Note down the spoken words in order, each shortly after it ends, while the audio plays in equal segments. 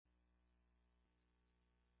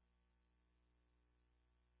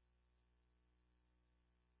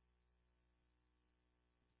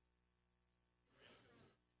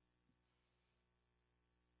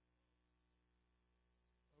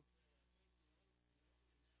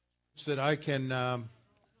that I can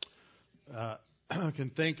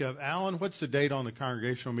think of. Alan, what's the date on the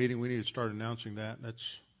congregational meeting? We need to start announcing that.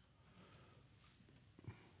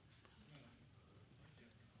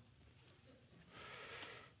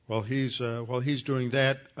 While he's doing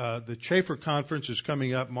that, the Chafer Conference is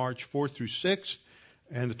coming up March 4th through 6th,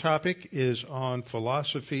 and the topic is on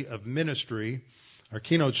philosophy of ministry. Our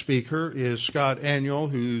keynote speaker is Scott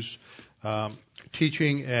Aniol, who's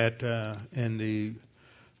teaching at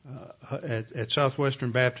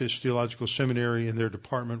Southwestern Baptist Theological Seminary in their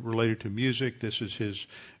department related to music. This is his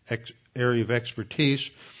area of expertise.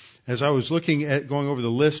 As I was looking at going over the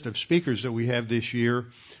list of speakers that we have this year,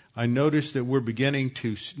 I noticed that we're beginning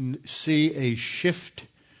to see a shift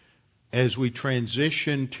as we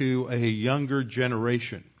transition to a younger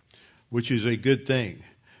generation, which is a good thing.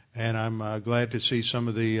 And I'm glad to see some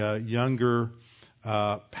of the younger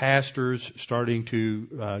pastors starting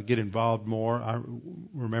to get involved more. I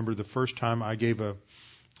remember the first time I gave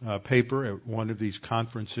a paper at one of these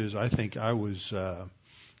conferences, I think I was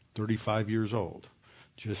 35 years old,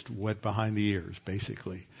 just wet behind the ears,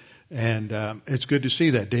 basically. And it's good to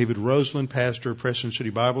see that. David Roseland, pastor of Preston City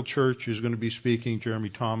Bible Church, is going to be speaking. Jeremy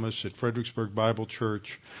Thomas at Fredericksburg Bible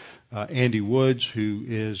Church. Andy Woods, who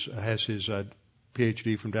has his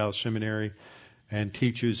PhD from Dallas Seminary and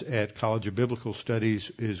teaches at College of Biblical Studies,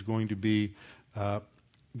 is going to be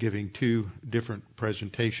giving two different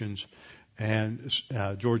presentations. And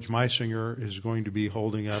George Meisinger is going to be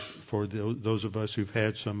holding up for those of us who've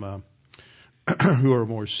had some who are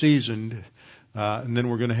more seasoned. And then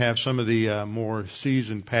we're going to have some of the more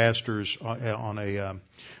seasoned pastors on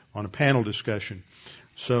a panel discussion.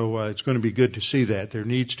 So it's going to be good to see that. There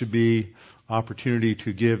needs to be opportunity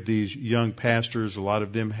to give these young pastors. A lot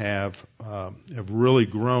of them have really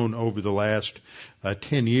grown over the last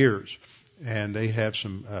 10 years, and they have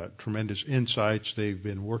some tremendous insights. They've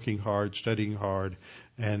been working hard, studying hard,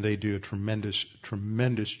 and they do a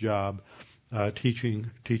tremendous job teaching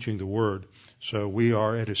the Word. So we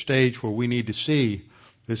are at a stage where we need to see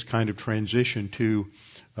this kind of transition to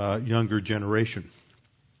younger generation.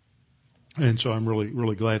 And so I'm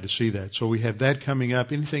really glad to see that. So we have that coming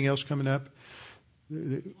up. Anything else coming up?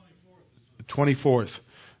 24th.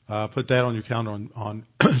 Put that on your calendar. On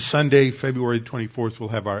Sunday, February 24th, we'll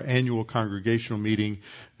have our annual congregational meeting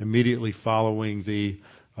immediately following the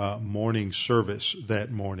morning service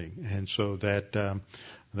that morning. And so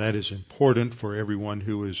that is important for everyone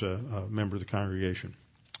who is a member of the congregation.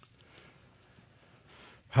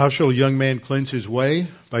 How shall a young man cleanse his way?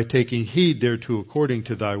 By taking heed thereto according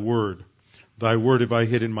to thy word. Thy word have I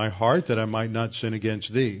hid in my heart, that I might not sin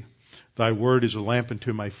against thee. Thy word is a lamp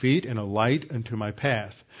unto my feet and a light unto my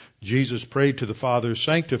path. Jesus prayed to the Father,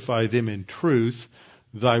 sanctify them in truth.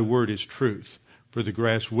 Thy word is truth. For the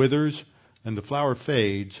grass withers and the flower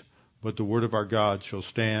fades, but the word of our God shall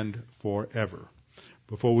stand forever.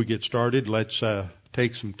 Before we get started, let's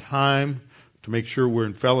take some time to make sure we're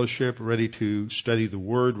in fellowship, ready to study the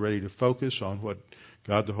Word, ready to focus on what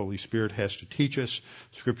God the Holy Spirit has to teach us.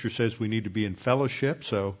 Scripture says we need to be in fellowship,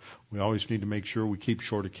 so we always need to make sure we keep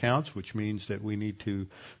short accounts, which means that we need to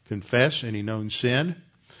confess any known sin.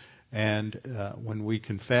 And when we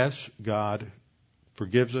confess, God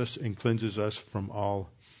forgives us and cleanses us from all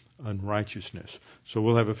unrighteousness. So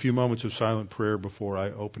we'll have a few moments of silent prayer before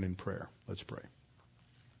I open in prayer. Let's pray.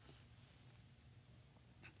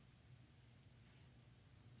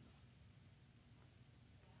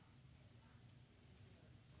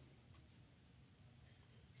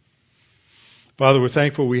 Father, we're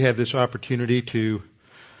thankful we have this opportunity to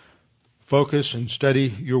focus and study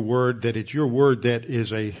your word, that it's your word that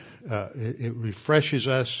is it refreshes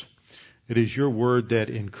us. It is your word that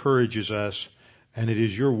encourages us, and it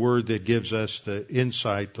is your word that gives us the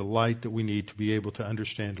insight, the light that we need to be able to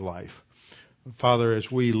understand life. Father, as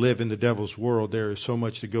we live in the devil's world, there is so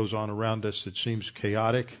much that goes on around us that seems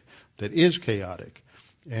chaotic, that is chaotic.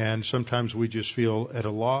 And sometimes we just feel at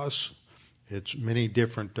a loss. It's many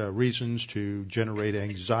different reasons to generate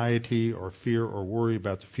anxiety or fear or worry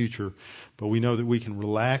about the future. But we know that we can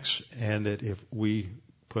relax, and that if we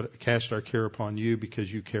cast our care upon you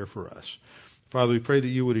because you care for us. Father, we pray that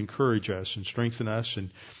you would encourage us and strengthen us,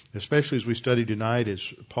 and especially as we study tonight,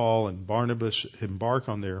 as Paul and Barnabas embark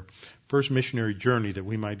on their first missionary journey, that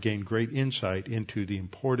we might gain great insight into the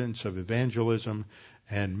importance of evangelism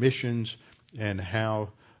and missions, and how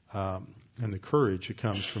and the courage that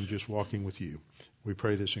comes from just walking with you. We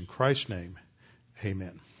pray this in Christ's name.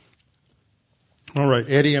 Amen. All right,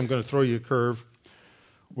 Eddie, I'm going to throw you a curve.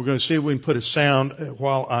 We're going to see if we can put a sound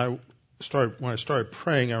while I I started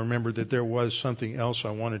praying, I remembered that there was something else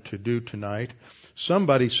I wanted to do tonight.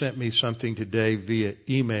 Somebody sent me something today via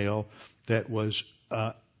email that was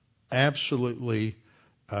absolutely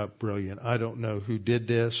brilliant. I don't know who did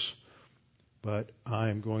this, but I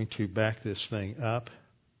am going to back this thing up.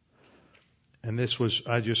 And this was,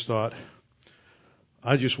 I just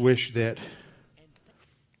wish that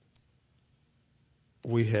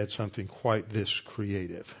we had something quite this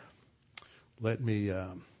creative. Let me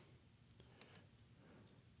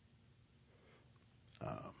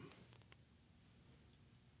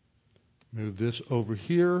move this over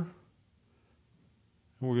here. And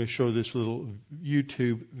we're going to show this little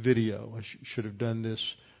YouTube video. I should have done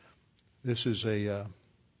this. This is are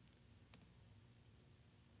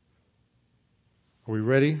we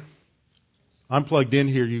ready? I'm plugged in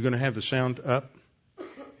here. You're going to have the sound up.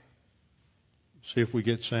 See if we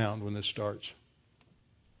get sound when this starts.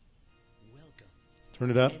 Welcome.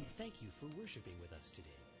 Turn it up. And thank you for worshiping with us today.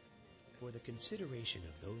 For the consideration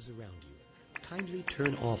of those around you, kindly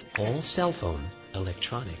turn off all cell phone,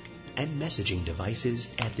 electronic, and messaging devices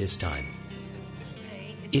at this time.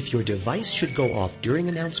 If your device should go off during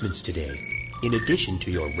announcements today, in addition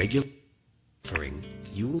to your regular offering,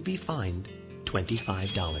 you will be fined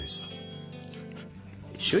 $25.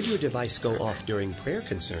 Should your device go off during prayer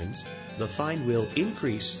concerns, the fine will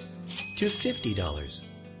increase to $50.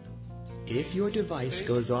 If your device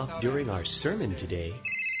goes off during our sermon today,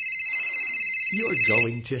 you're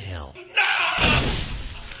going to hell.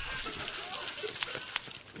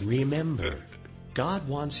 Remember, God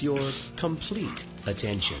wants your complete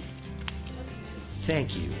attention.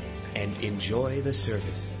 Thank you, and enjoy the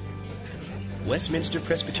service. Westminster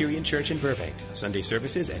Presbyterian Church in Burbank. Sunday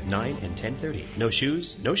services at 9 and 10:30. No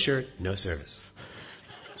shoes, no shirt, no service.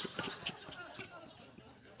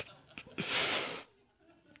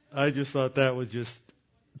 I just thought that was just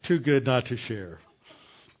too good not to share.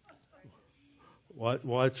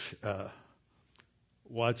 Watch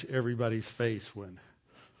everybody's face when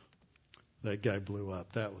that guy blew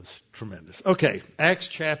up. That was tremendous. Okay, Acts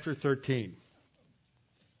chapter 13.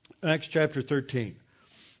 Acts chapter 13.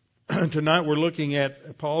 Tonight we're looking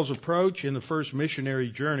at Paul's approach in the first missionary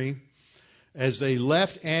journey as they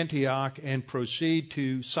left Antioch and proceed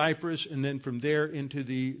to Cyprus, and then from there into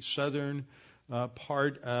the southern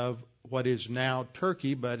part of what is now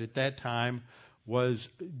Turkey, but at that time was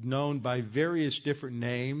known by various different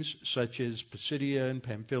names, such as Pisidia and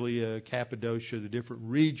Pamphylia, Cappadocia, the different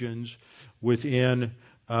regions within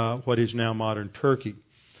what is now modern Turkey.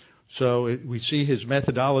 So we see his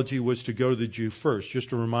methodology was to go to the Jew first.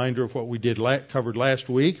 Just a reminder of what we covered last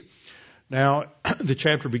week. Now, the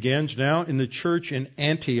chapter begins now in the church in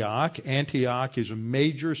Antioch. Antioch is a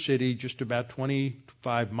major city just about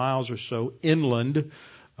 25 miles or so inland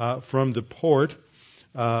from the port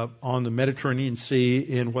on the Mediterranean Sea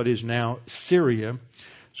in what is now Syria.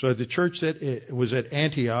 So at the church that was at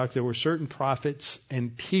Antioch, there were certain prophets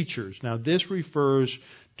and teachers. Now, this refers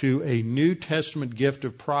to a New Testament gift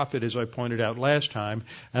of prophet, as I pointed out last time.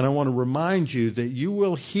 And I want to remind you that you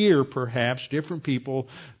will hear perhaps different people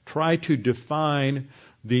try to define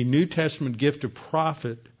the New Testament gift of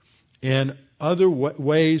prophet in other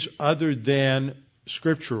ways other than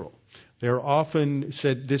scriptural. They're often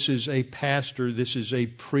said this is a pastor, this is a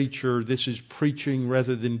preacher, this is preaching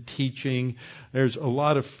rather than teaching. There's a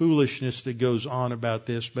lot of foolishness that goes on about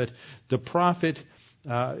this. But the prophet,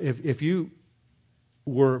 if you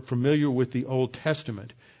were familiar with the Old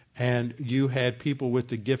Testament and you had people with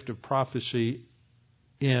the gift of prophecy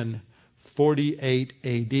in 48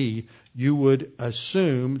 AD, you would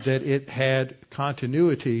assume that it had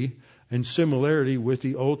continuity and similarity with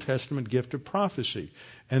the Old Testament gift of prophecy.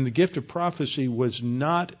 And the gift of prophecy was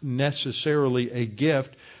not necessarily a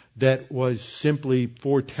gift that was simply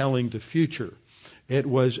foretelling the future. It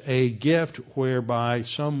was a gift whereby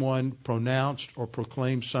someone pronounced or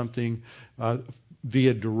proclaimed something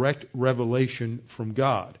via direct revelation from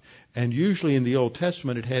God. And usually in the Old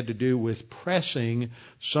Testament it had to do with pressing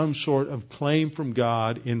some sort of claim from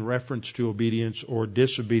God in reference to obedience or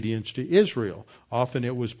disobedience to Israel. Often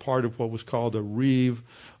it was part of what was called a reeve,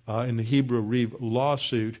 in the Hebrew reeve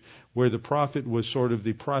lawsuit, where the prophet was sort of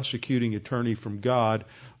the prosecuting attorney from God,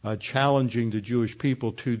 challenging the Jewish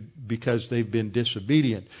people because they've been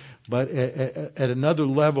disobedient. But at another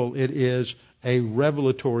level, it is a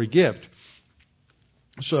revelatory gift.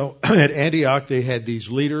 So at Antioch, they had these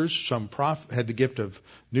leaders. Some had the gift of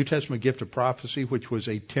New Testament gift of prophecy, which was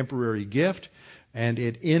a temporary gift, and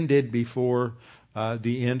it ended before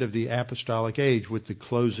the end of the apostolic age with the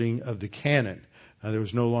closing of the canon. There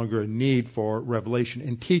was no longer a need for revelation.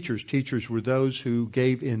 And teachers were those who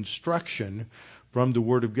gave instruction from the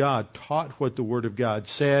Word of God, taught what the Word of God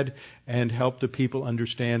said, and helped the people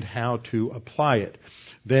understand how to apply it.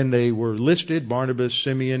 Then they were listed: Barnabas,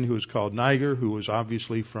 Simeon, who was called Niger, who was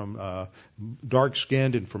obviously from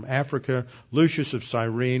dark-skinned and from Africa, Lucius of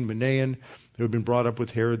Cyrene, Manaen, who had been brought up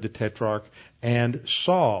with Herod the Tetrarch, and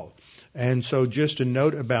Saul. And so just a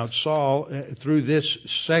note about Saul, through this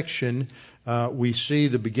section, we see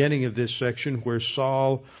the beginning of this section where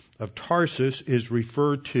Saul of Tarsus is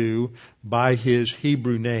referred to by his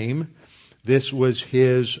Hebrew name. This was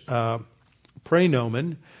his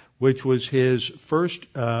praenomen, which was his first,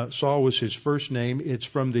 Saul was his first name. It's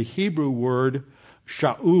from the Hebrew word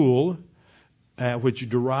Shaul, which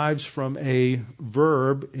derives from a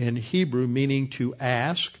verb in Hebrew meaning to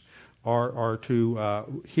ask or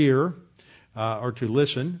to hear or to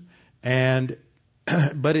listen. And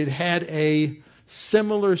but it had a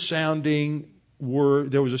similar sounding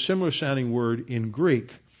word. There was a similar sounding word in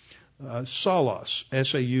Greek, saulos,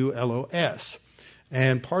 S-A-U-L-O-S.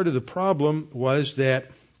 And part of the problem was that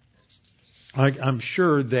I'm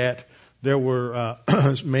sure that there were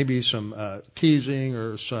maybe some teasing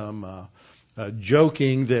or some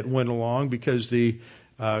joking that went along, because the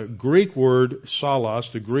Greek word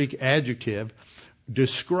saulos, the Greek adjective,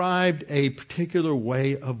 described a particular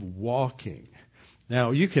way of walking.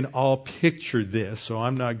 Now, you can all picture this, so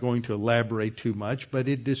I'm not going to elaborate too much, but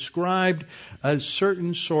it described a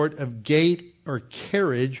certain sort of gait or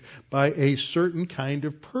carriage by a certain kind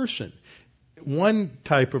of person. One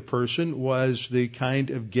type of person was the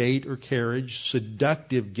kind of gait or carriage,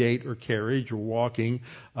 seductive gait or carriage or walking,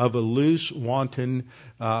 of a loose, wanton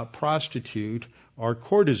prostitute or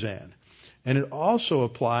courtesan. And it also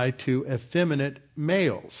applied to effeminate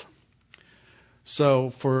males.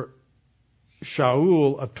 So for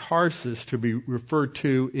Shaul of Tarsus to be referred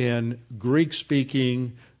to in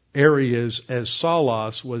Greek-speaking areas as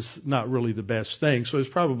Saulos was not really the best thing. So it's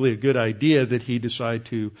probably a good idea that he decided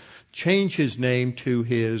to change his name to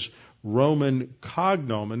his Roman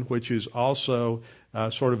cognomen, which is also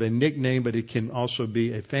sort of a nickname, but it can also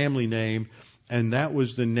be a family name. And that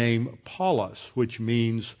was the name Paulus, which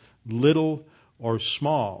means little or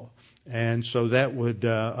small. And so that would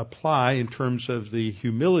apply in terms of the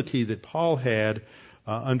humility that Paul had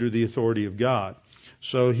under the authority of God.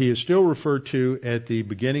 So he is still referred to at the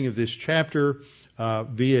beginning of this chapter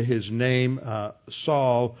via his name,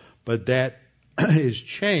 Saul, but that is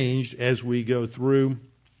changed as we go through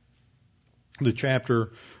the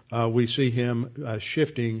chapter. We see him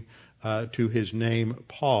shifting to his name,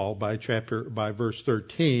 Paul. By verse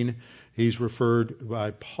 13, he's referred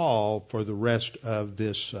by Paul for the rest of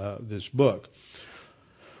this book.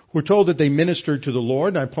 We're told that they ministered to the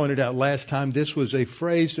Lord. I pointed out last time this was a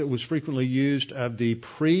phrase that was frequently used of the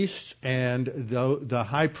priests and the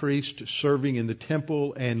high priest serving in the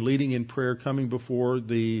temple and leading in prayer, coming before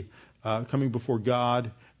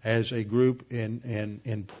God as a group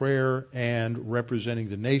in prayer and representing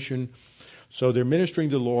the nation. So they're ministering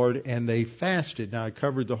to the Lord, and they fasted. Now, I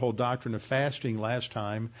covered the whole doctrine of fasting last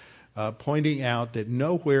time, pointing out that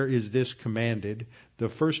nowhere is this commanded. The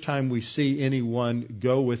first time we see anyone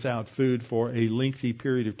go without food for a lengthy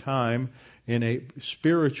period of time in a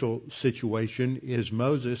spiritual situation is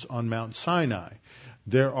Moses on Mount Sinai.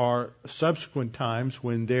 There are subsequent times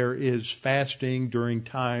when there is fasting during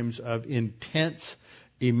times of intense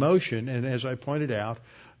emotion, and as I pointed out,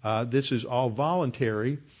 this is all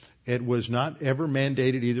voluntary. It was not ever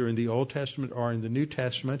mandated either in the Old Testament or in the New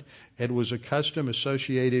Testament. It was a custom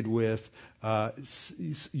associated with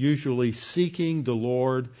usually seeking the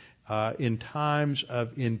Lord in times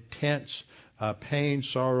of intense pain,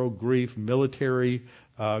 sorrow, grief, military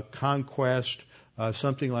conquest,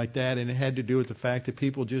 something like that. And it had to do with the fact that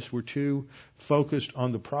people just were too focused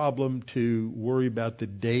on the problem to worry about the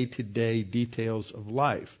day-to-day details of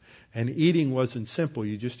life. And eating wasn't simple.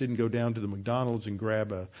 You just didn't go down to the McDonald's and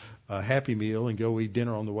grab a Happy Meal and go eat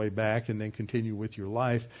dinner on the way back and then continue with your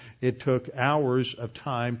life. It took hours of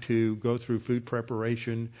time to go through food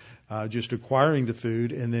preparation, just acquiring the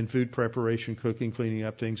food, and then food preparation, cooking, cleaning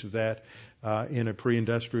up, things of that in a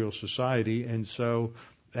pre-industrial society. And so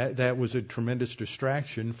that was a tremendous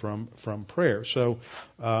distraction from prayer. So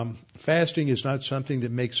fasting is not something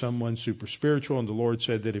that makes someone super spiritual, and the Lord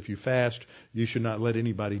said that if you fast, you should not let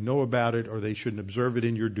anybody know about it, or they shouldn't observe it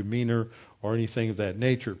in your demeanor or anything of that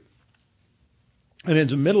nature. And in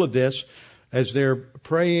the middle of this, as they're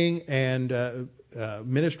praying and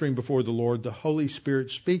ministering before the Lord, the Holy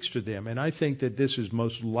Spirit speaks to them. And I think that this is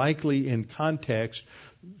most likely in context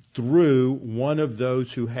through one of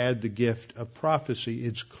those who had the gift of prophecy.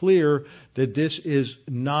 It's clear that this is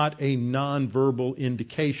not a nonverbal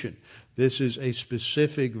indication. This is a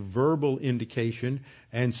specific verbal indication.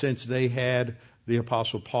 And since they had the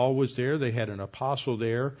Apostle Paul was there, they had an apostle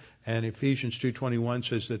there, and Ephesians 2:21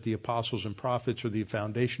 says that the apostles and prophets are the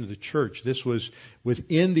foundation of the church. This was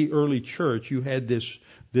within the early church. You had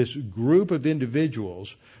this group of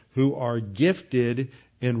individuals who are gifted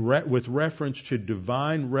with reference to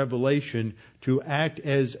divine revelation to act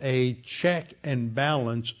as a check and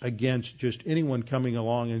balance against just anyone coming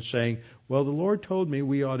along and saying, well, the Lord told me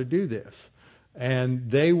we ought to do this. And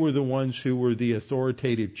they were the ones who were the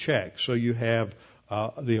authoritative check. So you have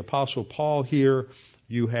the Apostle Paul here.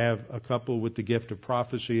 You have a couple with the gift of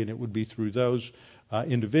prophecy, and it would be through those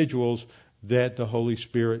individuals that the Holy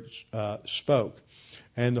Spirit spoke.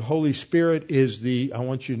 And the Holy Spirit is I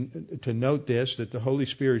want you to note this, that the Holy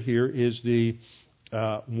Spirit here is the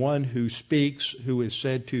one who speaks, who is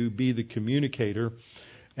said to be the communicator.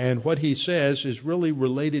 And what he says is really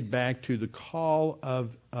related back to the call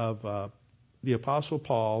of the Apostle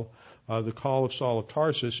Paul, the call of Saul of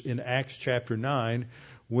Tarsus in Acts chapter 9,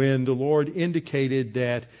 when the Lord indicated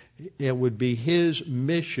that it would be his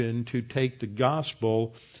mission to take the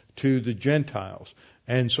gospel to the Gentiles.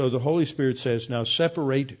 And so the Holy Spirit says, now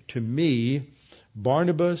separate to me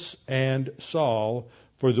Barnabas and Saul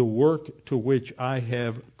for the work to which I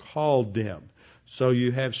have called them. So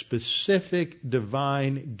you have specific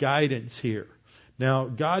divine guidance here. Now,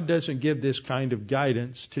 God doesn't give this kind of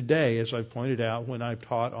guidance today, as I pointed out when I've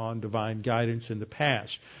taught on divine guidance in the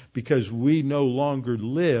past, because we no longer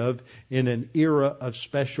live in an era of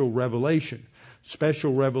special revelation.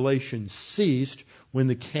 Special revelation ceased when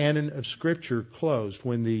the canon of Scripture closed,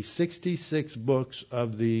 when the 66 books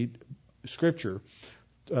of the Scripture,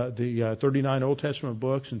 the 39 Old Testament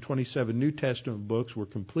books and 27 New Testament books were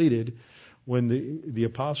completed. When the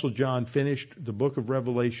Apostle John finished the book of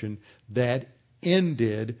Revelation, that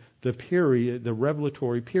ended the period, the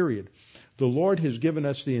revelatory period. The Lord has given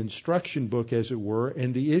us the instruction book, as it were,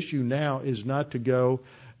 and the issue now is not to go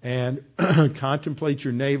and contemplate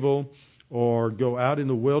your navel or go out in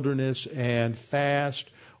the wilderness and fast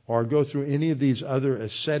or go through any of these other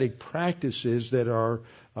ascetic practices that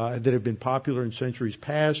have been popular in centuries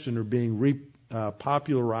past and are being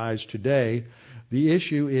popularized today. The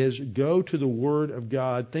issue is go to the Word of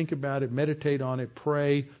God, think about it, meditate on it,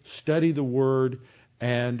 pray, study the Word,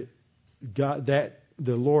 and the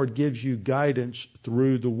Lord gives you guidance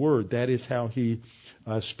through the Word. That is how He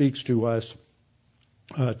speaks to us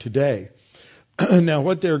today. Now,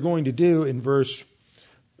 what they're going to do in verse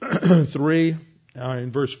 3,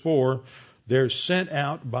 in verse 4, they're sent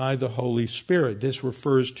out by the Holy Spirit. This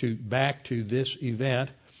refers back to this event,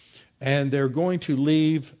 and they're going to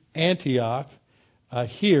leave Antioch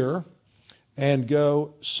here and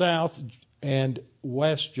go south and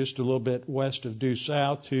west, just a little bit west of due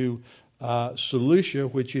south, to Seleucia,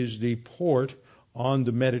 which is the port on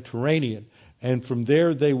the Mediterranean. And from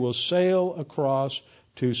there they will sail across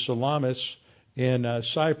to Salamis in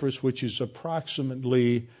Cyprus, which is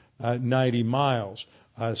approximately 90 miles.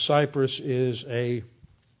 Cyprus is a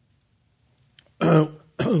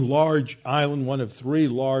large island, one of three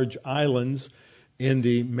large islands in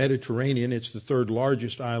the Mediterranean. It's the third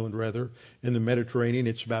largest island, in the Mediterranean.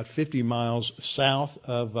 It's about 50 miles south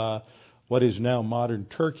of what is now modern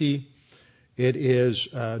Turkey. It is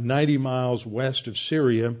 90 miles west of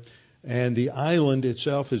Syria, and the island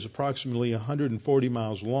itself is approximately 140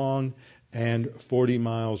 miles long and 40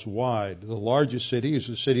 miles wide. The largest city is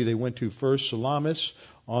the city they went to first, Salamis,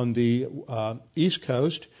 on the east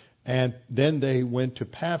coast, and then they went to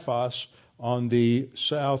Paphos on the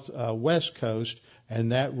southwest coast,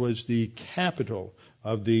 and that was the capital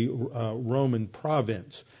of the Roman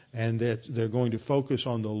province. And that they're going to focus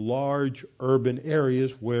on the large urban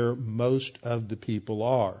areas where most of the people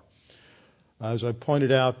are. As I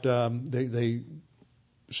pointed out, they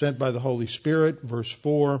sent by the Holy Spirit, verse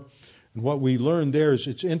 4. And what we learned there is,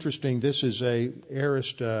 it's interesting, this is a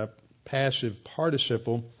aorist passive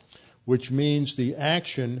participle, which means the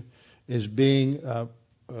action is being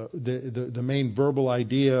the main verbal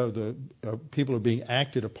idea of the people are being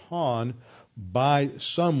acted upon by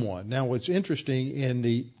someone. Now, what's interesting in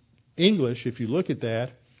the English, if you look at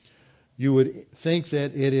that, you would think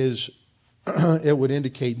that it would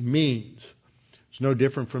indicate means. It's no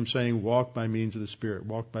different from saying walk by means of the Spirit,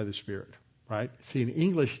 walk by the Spirit, right? See, in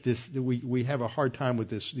English, we have a hard time with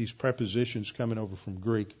these prepositions coming over from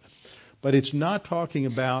Greek. But it's not talking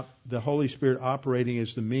about the Holy Spirit operating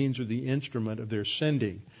as the means or the instrument of their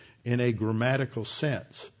sending in a grammatical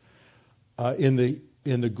sense. In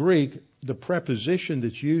the Greek, the preposition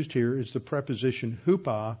that's used here is the preposition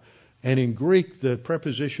hupa, and in Greek, the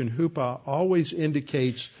preposition hupa always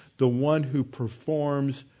indicates the one who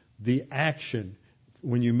performs the action.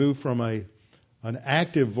 When you move from an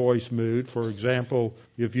active voice mood, for example,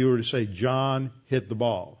 if you were to say, John hit the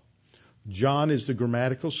ball. John is the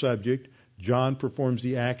grammatical subject. John performs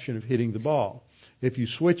the action of hitting the ball. If you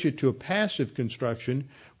switch it to a passive construction,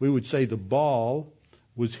 we would say the ball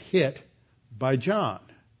was hit by John.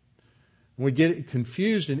 We get it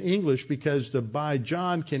confused in English because the by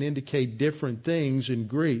John can indicate different things in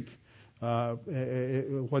Greek, what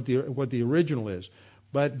the original is.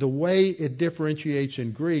 But the way it differentiates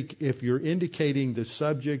in Greek, if you're indicating the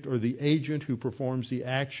subject or the agent who performs the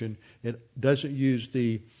action, it doesn't use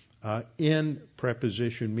the in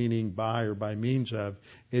preposition, meaning by or by means of.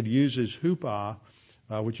 It uses hupa,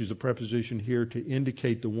 which is a preposition here, to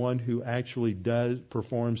indicate the one who actually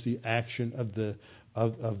performs the action of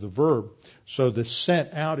the verb. So the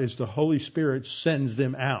sent out is the Holy Spirit sends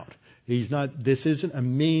them out. This isn't a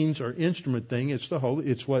means or instrument thing. It's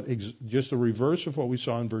just the reverse of what we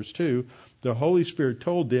saw in verse 2. The Holy Spirit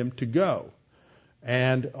told them to go.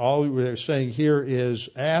 And all we're saying here is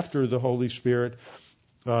after the Holy Spirit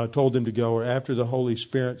told them to go, or after the Holy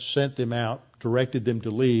Spirit sent them out, directed them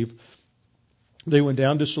to leave, they went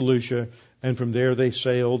down to Seleucia, and from there they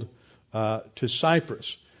sailed to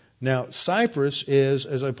Cyprus. Now, Cyprus is,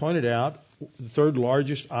 as I pointed out, the third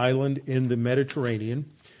largest island in the Mediterranean,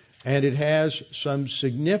 and it has some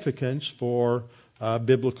significance for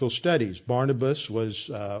biblical studies. Barnabas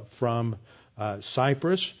was from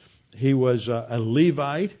Cyprus. He was a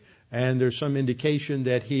Levite, and there's some indication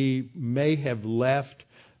that he may have left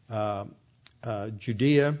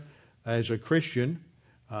Judea as a Christian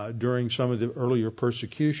during some of the earlier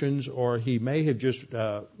persecutions, or he may have just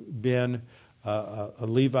been a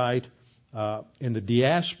Levite in the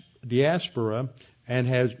diaspora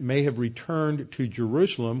and may have returned to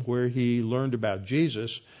Jerusalem, where he learned about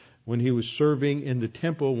Jesus when he was serving in the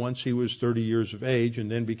temple once he was 30 years of age, and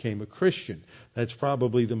then became a Christian. That's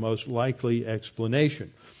probably the most likely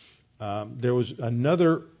explanation. There was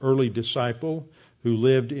another early disciple who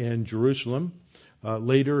lived in Jerusalem.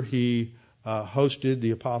 Later he hosted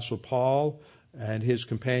the Apostle Paul and his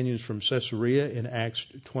companions from Caesarea in Acts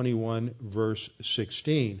 21, verse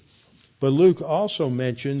 16. But Luke also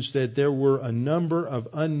mentions that there were a number of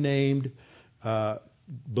unnamed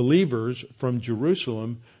believers from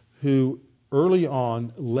Jerusalem who early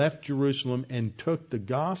on left Jerusalem and took the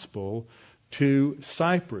gospel to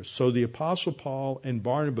Cyprus. So the Apostle Paul and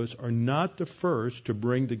Barnabas are not the first to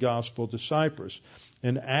bring the gospel to Cyprus.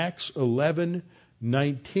 In Acts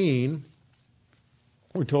 11:19,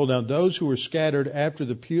 we're told, now those who were scattered after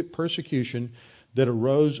the persecution that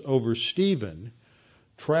arose over Stephen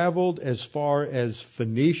traveled as far as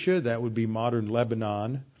Phoenicia, that would be modern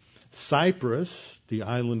Lebanon, Cyprus, the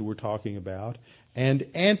island we're talking about, and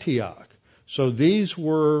Antioch. So these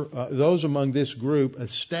were, those among this group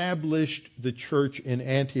established the church in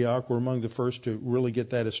Antioch, were among the first to really get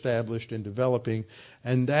that established and developing,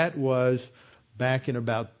 and that was back in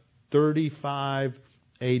about 35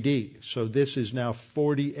 AD. So this is now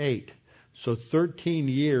 48. So 13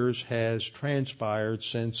 years has transpired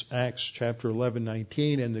since Acts chapter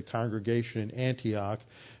 11:19, and the congregation in Antioch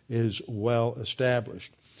is well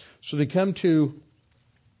established. So they come to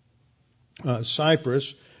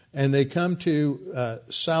Cyprus, and they come to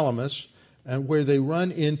Salamis, and where they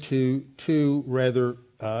run into two rather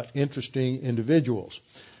interesting individuals.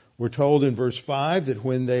 We're told in verse 5 that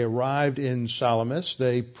when they arrived in Salamis,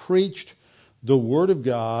 they preached the word of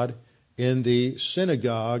God in the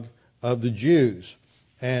synagogue of the Jews.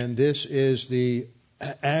 And this is the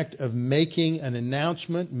act of making an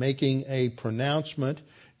announcement, making a pronouncement.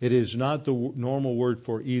 It is not the normal word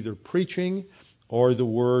for either preaching or the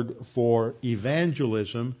word for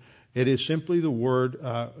evangelism. It is simply the word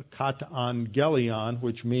katangelion,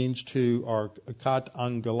 which means to, or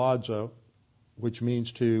katangelazo, which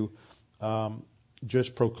means to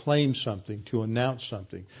just proclaim something, to announce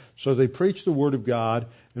something. So they preached the word of God,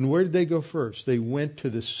 and where did they go first? They went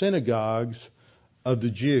to the synagogues of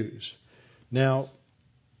the Jews. Now,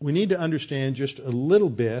 we need to understand just a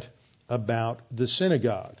little bit about the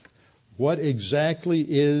synagogue. What exactly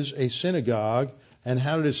is a synagogue, and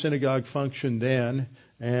how did a synagogue function then?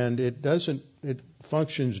 And it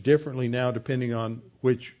functions differently now depending on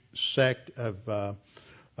which sect of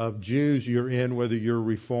Jews you're in, whether you're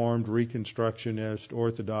Reformed, Reconstructionist,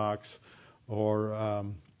 Orthodox,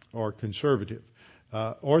 or conservative.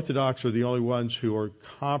 Orthodox are the only ones who are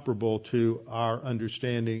comparable to our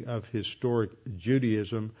understanding of historic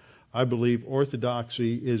Judaism. I believe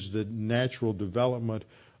Orthodoxy is the natural development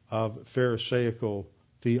of Pharisaical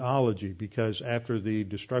theology, because after the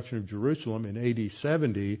destruction of Jerusalem in AD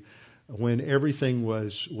 70, when everything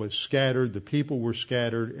was scattered, the people were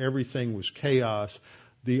scattered, everything was chaos.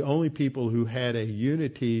 The only people who had a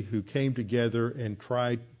unity, who came together and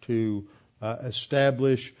tried to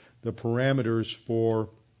establish the parameters for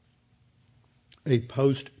a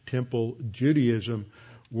post-temple Judaism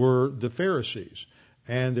were the Pharisees.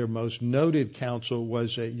 And their most noted council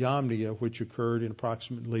was at Yamnia, which occurred in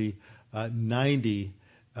approximately 90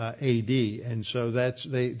 A.D. And so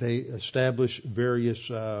they established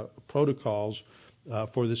various protocols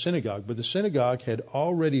for the synagogue. But the synagogue had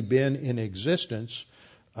already been in existence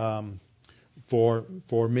for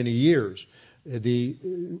many years. The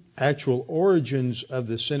actual origins of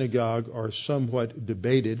the synagogue are somewhat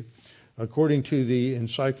debated. According to the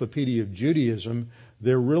Encyclopedia of Judaism,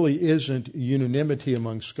 there really isn't unanimity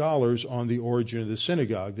among scholars on the origin of the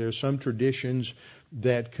synagogue. There are some traditions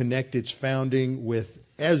that connect its founding with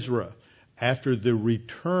Ezra after the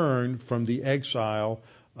return from the exile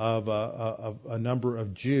of a number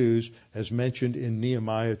of Jews, as mentioned in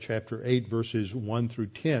Nehemiah chapter 8, verses 1 through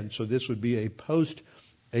 10. So this would be a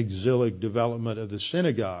post-exilic development of the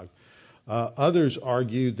synagogue. Others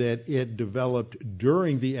argue that it developed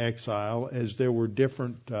during the exile, as there were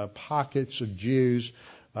different pockets of Jews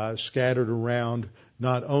scattered around,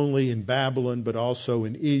 not only in Babylon, but also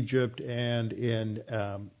in Egypt and in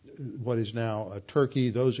what is now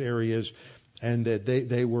Turkey, those areas, and that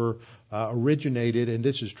they were originated, and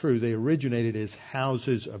this is true, they originated as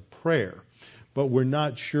houses of prayer. But we're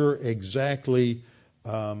not sure exactly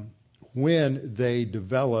when they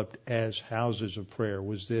developed as houses of prayer.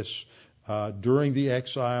 Was this during the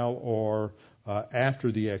exile or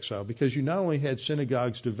after the exile? Because you not only had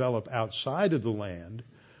synagogues develop outside of the land,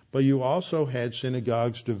 but you also had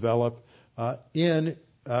synagogues develop in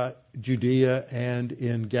Judea and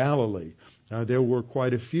in Galilee. There were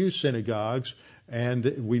quite a few synagogues, and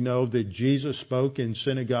we know that Jesus spoke in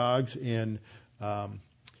synagogues in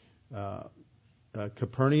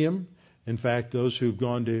Capernaum. In fact, those who've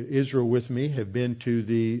gone to Israel with me have been to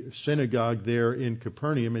the synagogue there in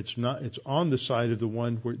Capernaum. It's on the site of the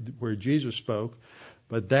one where Jesus spoke,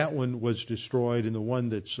 but that one was destroyed, and the one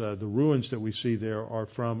that's the ruins that we see there are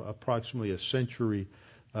from approximately a century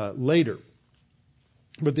later.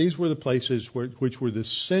 But these were the places which were the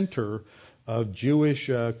center of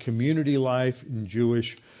Jewish community life and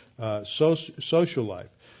Jewish social life.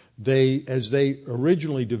 As they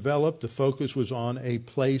originally developed, the focus was on a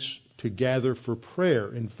place to gather for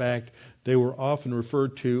prayer. In fact, they were often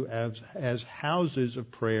referred to as houses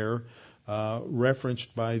of prayer,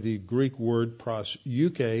 referenced by the Greek word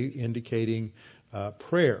proseuche, indicating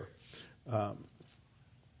prayer.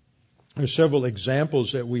 There's several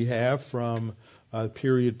examples that we have from a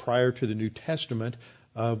period prior to the New Testament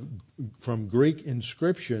from Greek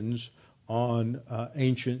inscriptions on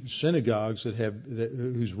ancient synagogues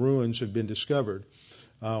whose ruins have been discovered.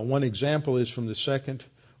 One example is from the 2nd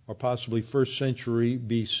or possibly 1st century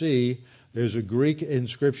BC. There's a Greek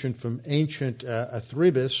inscription from ancient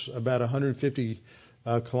Athribis, about 150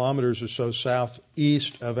 kilometers or so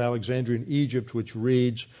southeast of Alexandria in Egypt, which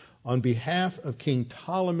reads, "On behalf of King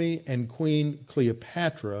Ptolemy and Queen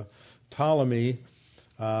Cleopatra, Ptolemy,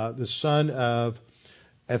 the son of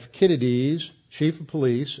Ephikiades, chief of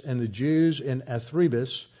police, and the Jews in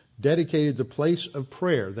Athribis dedicated the place of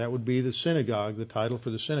prayer," that would be the synagogue, the title for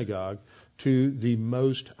the synagogue, "to the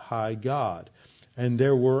Most High God." And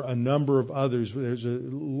there were a number of others. There's a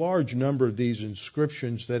large number of these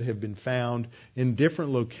inscriptions that have been found in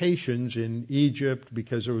different locations in Egypt,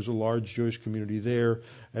 because there was a large Jewish community there,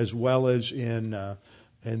 as well as in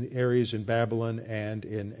areas in Babylon and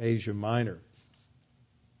in Asia Minor.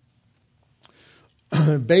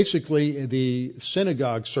 Basically, the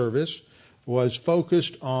synagogue service was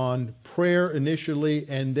focused on prayer initially,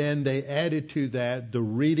 and then they added to that the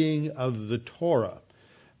reading of the Torah.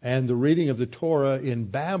 And the reading of the Torah in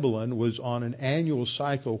Babylon was on an annual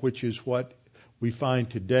cycle, which is what we find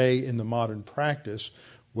today in the modern practice,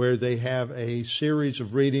 where they have a series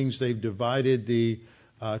of readings. They've divided the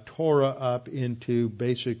Torah up into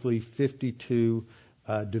basically 52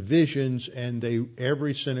 divisions, and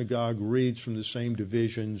every synagogue reads from the same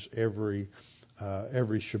divisions every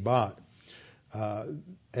Shabbat.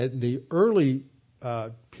 At the early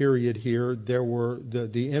period here, there were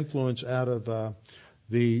the influence out of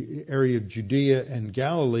the area of Judea and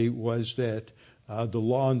Galilee was that the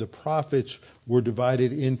law and the prophets were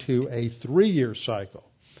divided into a 3-year cycle,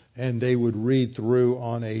 and they would read through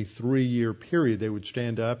on a 3-year period. They would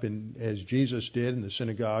stand up, and as Jesus did in the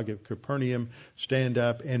synagogue of Capernaum, stand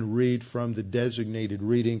up and read from the designated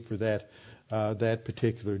reading for that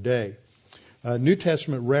particular day. New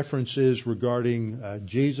Testament references regarding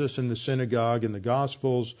Jesus in the synagogue in the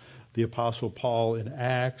Gospels, the Apostle Paul in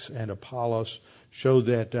Acts, and Apollos show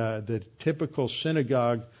that the typical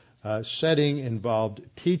synagogue setting involved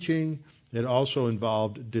teaching. It also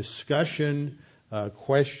involved discussion,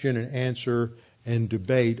 question and answer, and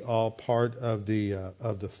debate, all part of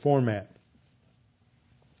the format.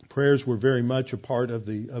 Prayers were very much a part of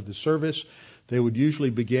the service. They would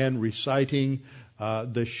usually begin reciting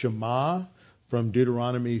the Shema from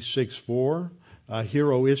Deuteronomy 6:4.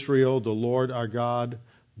 Hear, O Israel, the Lord our God,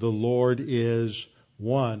 the Lord is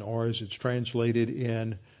one, or as it's translated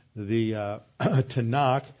in the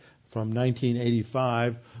Tanakh from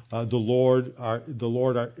 1985, the Lord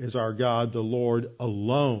is our God, the Lord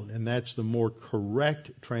alone, and that's the more correct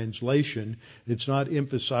translation. It's not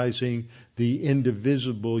emphasizing the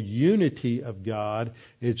indivisible unity of God.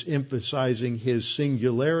 It's emphasizing His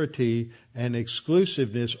singularity and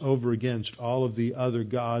exclusiveness over against all of the other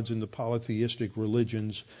gods in the polytheistic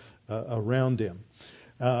religions around Him.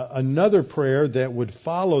 Another prayer that would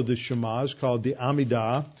follow the Shema is called the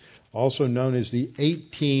Amidah, also known as the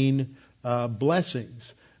 18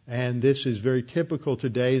 blessings. And this is very typical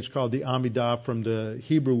today. It's called the Amidah from the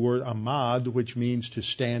Hebrew word amad, which means to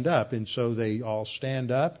stand up. And so they all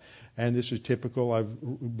stand up. And this is typical. I've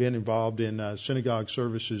been involved in synagogue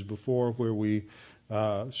services before where we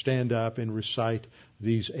stand up and recite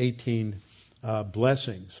these 18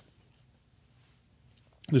 blessings.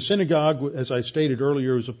 The synagogue, as I stated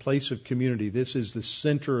earlier, is a place of community. This is the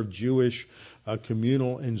center of Jewish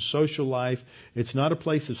communal and social life. It's not a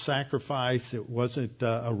place of sacrifice. It wasn't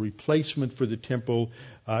a replacement for the temple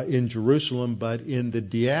in Jerusalem, but in the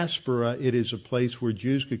diaspora, it is a place where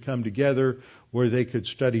Jews could come together, where they could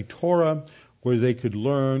study Torah, where they could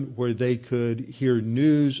learn, where they could hear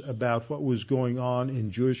news about what was going on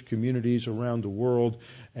in Jewish communities around the world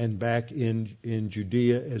and back in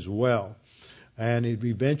Judea as well. And it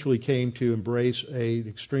eventually came to embrace an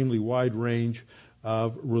extremely wide range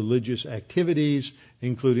of religious activities,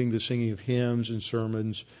 including the singing of hymns and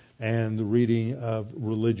sermons and the reading of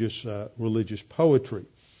religious poetry.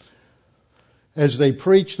 As they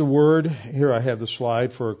preach the word, here I have the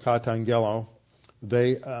slide for Katangelo.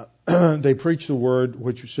 They preach the word,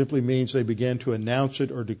 which simply means they begin to announce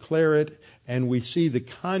it or declare it, and we see the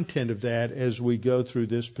content of that as we go through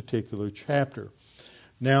this particular chapter.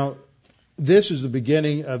 Now, this is the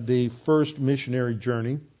beginning of the first missionary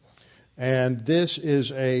journey, and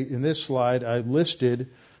in this slide I listed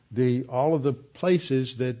all of the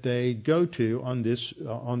places that they go to on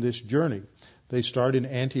this journey. They start in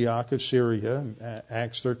Antioch of Syria,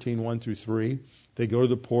 Acts 13:1 through 3. They go to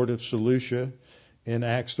the port of Seleucia in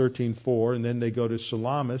Acts 13:4, and then they go to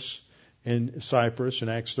Salamis in Cyprus in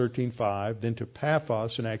Acts 13:5, then to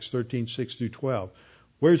Paphos in Acts 13:6 through 12.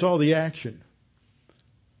 Where's all the action?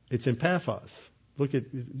 It's in Paphos.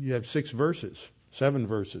 You have 7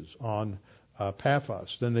 verses on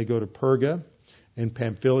Paphos. Then they go to Perga in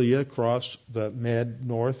Pamphylia, cross the Med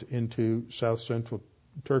north into south central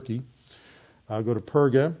Turkey. Go to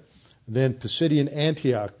Perga. Then Pisidian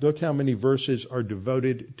Antioch. Look how many verses are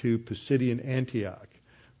devoted to Pisidian Antioch.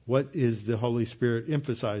 What is the Holy Spirit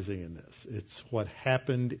emphasizing in this? It's what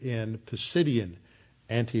happened in Pisidian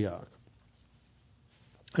Antioch.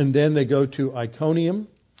 And then they go to Iconium.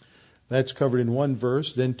 That's covered in one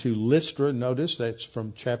verse. Then to Lystra. Notice that's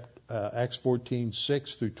from Acts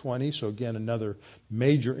 14:6 through 20. So again, another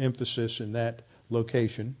major emphasis in that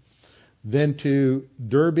location. Then to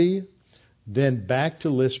Derbe. Then back to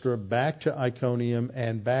Lystra, back to Iconium,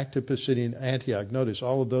 and back to Pisidian Antioch. Notice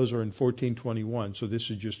all of those are in 14:21. So this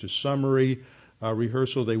is just a summary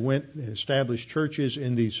rehearsal. They went and established churches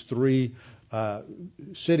in these 3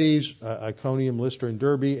 cities, Iconium, Lystra, and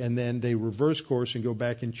Derbe, and then they reverse course and go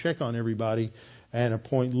back and check on everybody and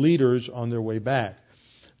appoint leaders on their way back.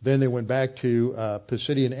 Then they went back to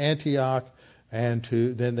Pisidian Antioch, and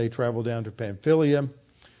then they traveled down to Pamphylia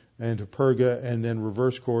and to Perga, and then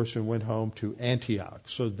reverse course and went home to Antioch.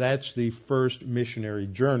 So that's the first missionary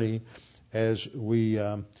journey as we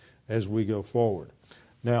go forward.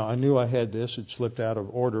 Now, I knew I had this. It slipped out of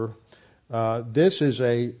order. This is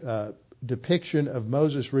a depiction of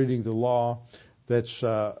Moses reading the law that's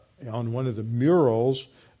on one of the murals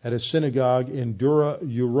at a synagogue in Dura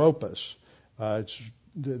Europos.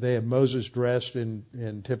 They have Moses dressed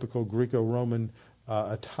in typical Greco-Roman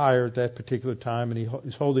attire at that particular time, and he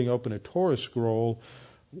is holding open a Torah scroll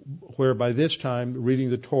where by this time reading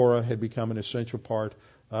the Torah had become an essential part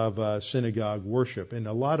of synagogue worship. And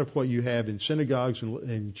a lot of what you have in synagogues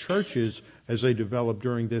and churches as they develop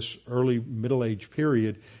during this early Middle Age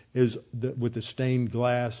period is with the stained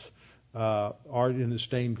glass art in the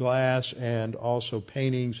stained glass and also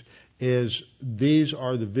paintings, is these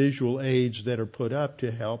are the visual aids that are put up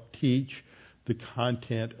to help teach the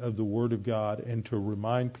content of the Word of God and to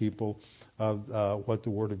remind people of what the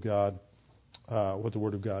Word of God's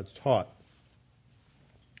taught.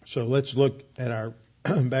 So let's look at our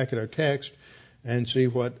back at our text and see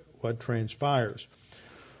what transpires.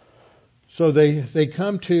 So they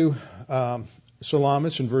come to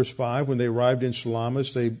Salamis in verse 5. When they arrived in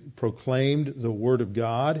Salamis, they proclaimed the Word of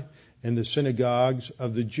God in the synagogues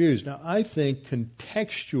of the Jews. Now, I think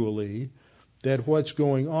contextually that what's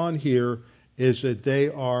going on here is that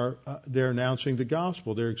they're announcing the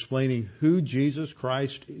gospel. They're explaining who Jesus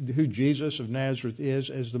of Nazareth is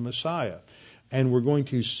as the Messiah. And we're going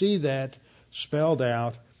to see that spelled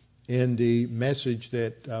out in the message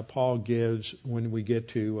that Paul gives when we get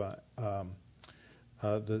to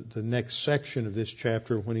the next section of this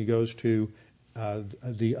chapter, when he goes to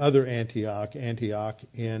the other Antioch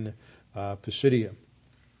in Pisidia.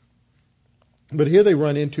 But here they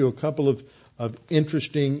run into a couple of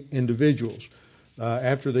interesting individuals.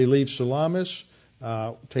 After they leave Salamis,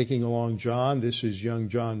 taking along John, this is young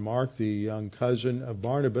John Mark, the young cousin of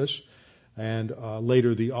Barnabas, and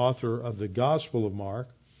later the author of the Gospel of Mark.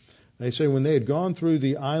 They say when they had gone through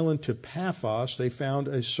the island to Paphos, they found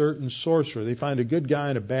a certain sorcerer. They find a good guy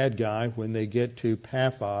and a bad guy when they get to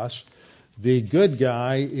Paphos. The good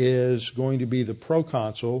guy is going to be the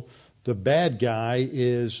proconsul. The bad guy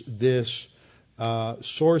is this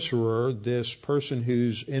sorcerer, this person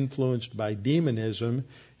who's influenced by demonism.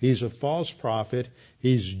 He's a false prophet.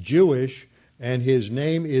 He's Jewish, and his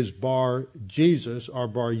name is Bar Jesus, or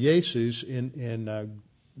Bar Jesus in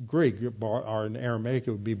Greek, or in Aramaic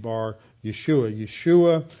it would be Bar Yeshua.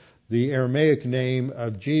 Yeshua, the Aramaic name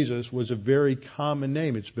of Jesus, was a very common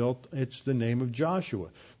name. It's the name of Joshua.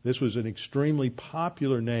 This was an extremely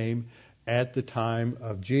popular name at the time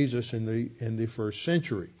of Jesus in the first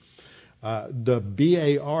century. The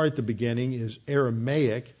BAR at the beginning is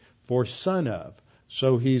Aramaic for son of.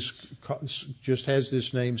 So he's just has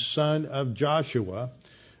this name, son of Joshua.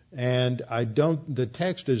 And the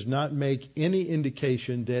text does not make any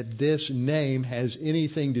indication that this name has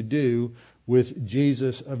anything to do with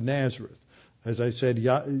Jesus of Nazareth. As I said,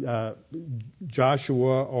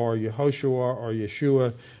 Joshua or Yehoshua or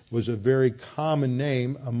Yeshua was a very common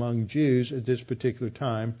name among Jews at this particular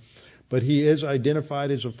time. But he is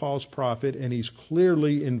identified as a false prophet, and he's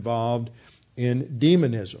clearly involved in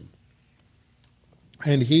demonism.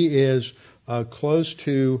 And he is close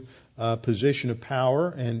to position of power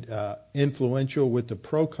and influential with the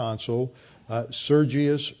proconsul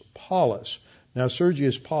Sergius Paulus. Now,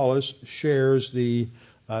 Sergius Paulus shares the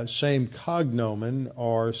same cognomen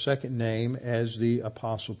or second name as the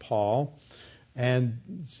Apostle Paul, and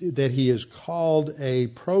that he is called a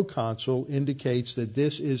proconsul indicates that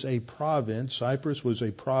this is a province. Cyprus was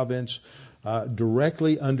a province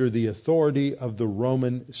directly under the authority of the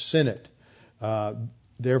Roman Senate.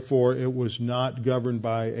 Therefore, it was not governed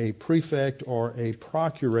by a prefect or a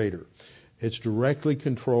procurator. It's directly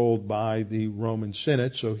controlled by the Roman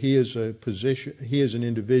Senate. So he is an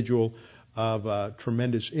individual of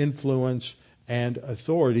tremendous influence and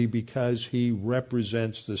authority because he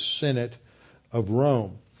represents the Senate of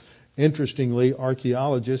Rome. Interestingly,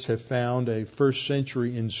 archaeologists have found a first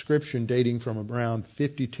century inscription dating from around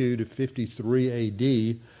 52 to 53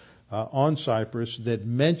 AD on Cyprus that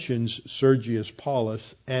mentions Sergius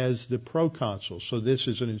Paulus as the proconsul. So this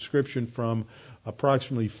is an inscription from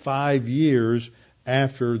approximately 5 years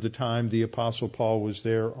after the time the Apostle Paul was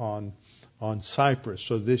there on Cyprus.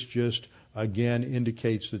 So this just again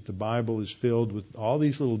indicates that the Bible is filled with all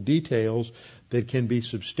these little details that can be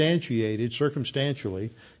substantiated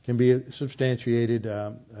circumstantially, can be substantiated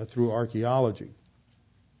through archaeology.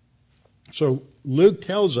 So Luke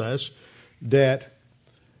tells us that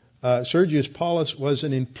Sergius Paulus was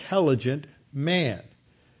an intelligent man.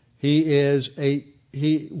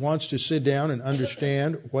 He wants to sit down and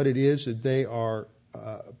understand what it is that they are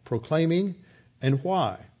proclaiming and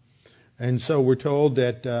why. And so we're told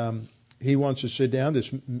that he wants to sit down.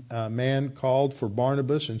 This man called for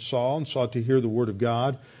Barnabas and Saul and sought to hear the word of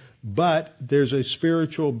God. But there's a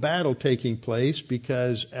spiritual battle taking place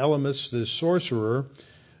because Elymas, the sorcerer,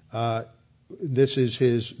 this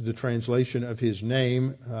is the translation of his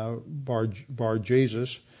name, Bar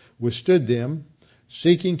Jesus, withstood them,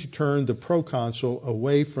 seeking to turn the proconsul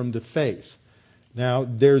away from the faith. Now,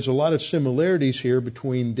 there's a lot of similarities here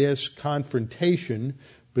between this confrontation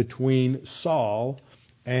between Saul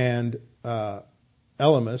and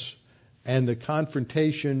Elymas and the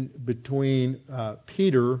confrontation between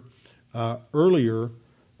Peter earlier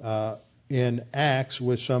in Acts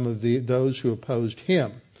with some of those who opposed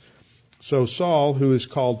him. So Saul, who is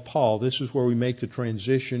called Paul, this is where we make the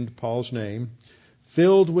transition to Paul's name,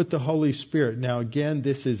 filled with the Holy Spirit. Now again,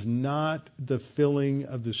 this is not the filling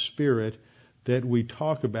of the Spirit that we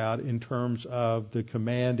talk about in terms of the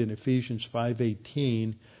command in Ephesians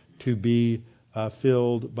 5:18 to be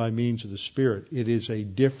filled by means of the Spirit. It is a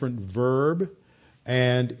different verb,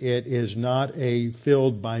 and it is not a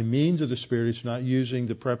filled by means of the Spirit. It's not using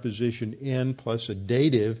the preposition in plus a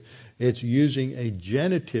dative. It's using a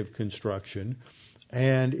genitive construction,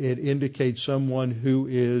 and it indicates someone who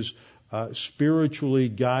is spiritually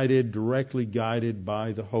guided, directly guided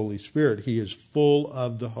by the Holy Spirit. He is full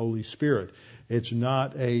of the Holy Spirit. It's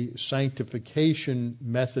not a sanctification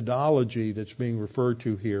methodology that's being referred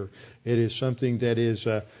to here. It is something that is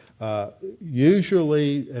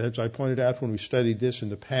usually, as I pointed out when we studied this in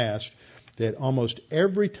the past, that almost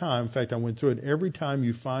every time, in fact I went through it, every time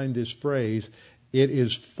you find this phrase, it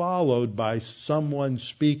is followed by someone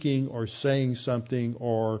speaking or saying something,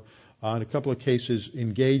 or in a couple of cases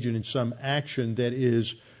engaging in some action that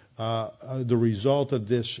is the result of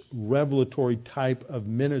this revelatory type of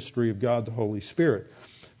ministry of God the Holy Spirit.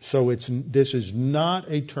 So this is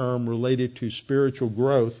not a term related to spiritual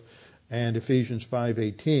growth and Ephesians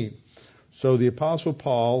 5:18. So the Apostle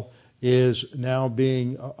Paul is now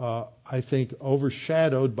being, I think,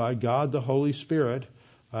 overshadowed by God the Holy Spirit,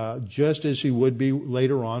 just as he would be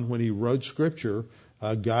later on when he wrote Scripture,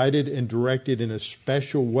 guided and directed in a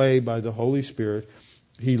special way by the Holy Spirit.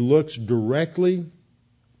 He looks directly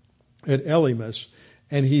at Elymas,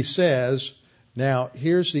 and he says, now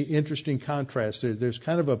here's the interesting contrast. There's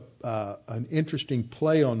kind of an interesting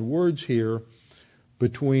play on words here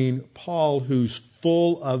between Paul, who's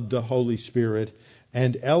full of the Holy Spirit,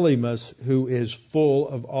 and Elymas, who is full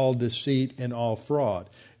of all deceit and all fraud.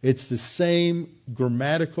 It's the same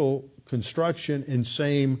grammatical construction and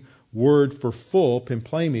same word for full,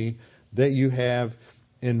 pimplemi, that you have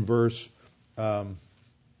in verse 9.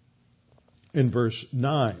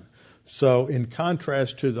 So in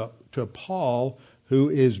contrast to Paul, who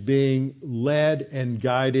is being led and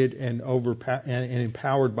guided and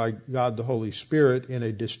empowered by God the Holy Spirit in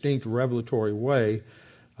a distinct revelatory way,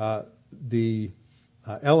 the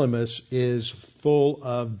Elymas is full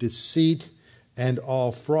of deceit and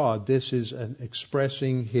all fraud. This is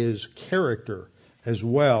expressing his character as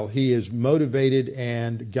well. He is motivated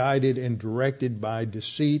and guided and directed by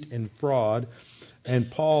deceit and fraud.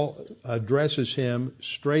 And Paul addresses him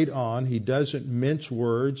straight on. He doesn't mince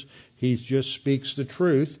words. He just speaks the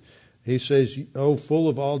truth. He says, "Oh, full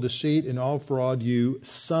of all deceit and all fraud, you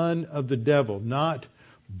son of the devil," not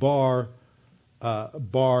Bar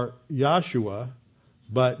Yahshua,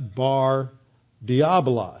 but Bar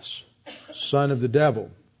Diabolos, son of the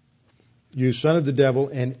devil. "You son of the devil,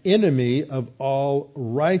 an enemy of all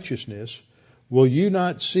righteousness, will you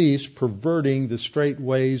not cease perverting the straight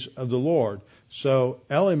ways of the Lord?" So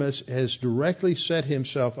Elymas has directly set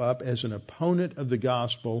himself up as an opponent of the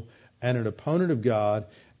gospel and an opponent of God,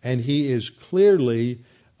 and he is clearly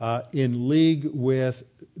in league with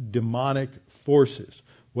demonic forces.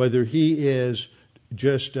 Whether he is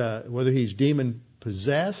whether he's demon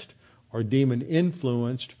possessed or demon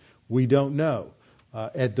influenced, we don't know.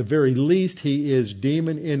 At the very least, he is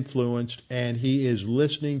demon influenced, and he is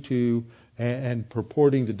listening to and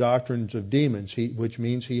purporting the doctrines of demons, which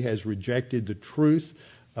means he has rejected the truth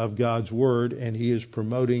of God's Word, and he is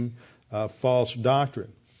promoting false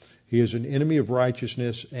doctrine. He is an enemy of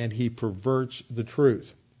righteousness, and he perverts the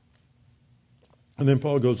truth. And then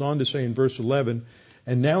Paul goes on to say in verse 11,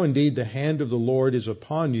 "And now indeed the hand of the Lord is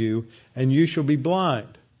upon you, and you shall be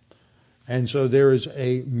blind." And so there is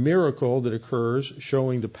a miracle that occurs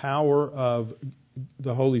showing the power of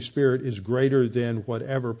the Holy Spirit is greater than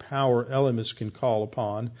whatever power Elymas can call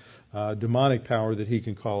upon, demonic power that he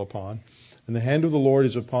can call upon. "And the hand of the Lord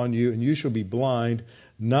is upon you, and you shall be blind,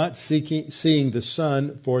 not seeing the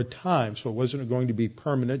sun for a time." So it wasn't going to be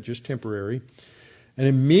permanent, just temporary. "And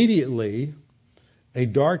immediately a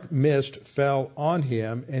dark mist fell on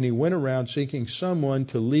him, and he went around seeking someone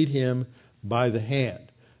to lead him by the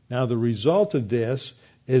hand." Now the result of this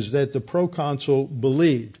is that the proconsul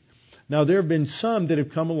believed. Now, there have been some that have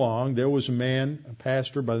come along. There was a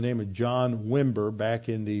pastor by the name of John Wimber back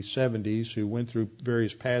in the 70s who went through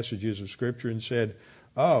various passages of Scripture and said,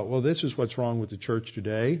 "Oh, well, this is what's wrong with the church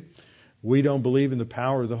today. We don't believe in the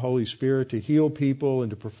power of the Holy Spirit to heal people and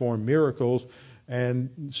to perform miracles,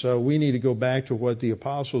 and so we need to go back to what the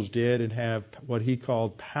apostles did and have what he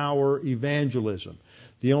called power evangelism."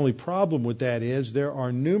 The only problem with that is there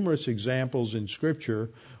are numerous examples in Scripture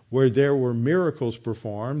where there were miracles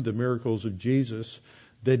performed, the miracles of Jesus,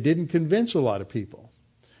 that didn't convince a lot of people,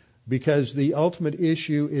 because the ultimate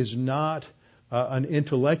issue is not an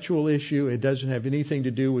intellectual issue. It doesn't have anything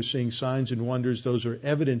to do with seeing signs and wonders. Those are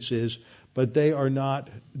evidences, but they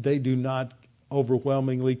do not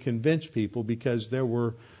overwhelmingly convince people, because there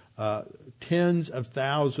were tens of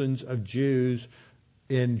thousands of Jews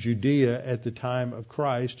in Judea at the time of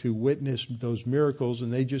Christ who witnessed those miracles,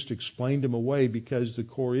 and they just explained them away, because the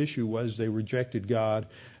core issue was they rejected God,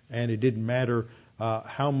 and it didn't matter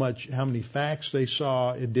how many facts they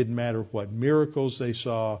saw. It didn't matter what miracles they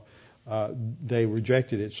saw. They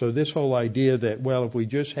rejected it. So this whole idea that, well, if we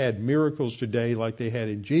just had miracles today like they had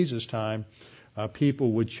in Jesus' time,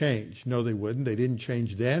 people would change. No, they wouldn't. They didn't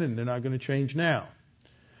change then, and they're not going to change now.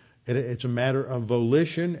 It's a matter of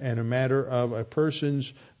volition and a matter of a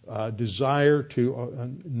person's desire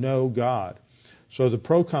to know God. So the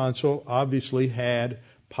proconsul obviously had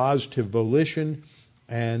positive volition,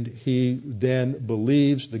 and he then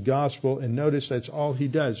believes the gospel. And notice that's all he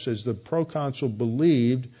does. It says the proconsul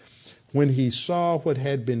believed when he saw what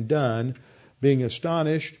had been done, being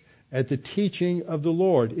astonished at the teaching of the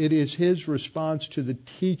Lord. It is his response to the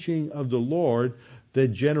teaching of the Lord that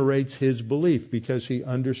generates his belief, because he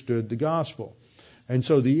understood the gospel. And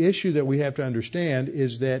so the issue that we have to understand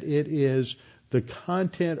is that it is the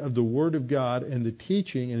content of the Word of God and the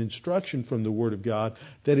teaching and instruction from the Word of God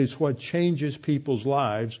that is what changes people's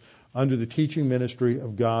lives under the teaching ministry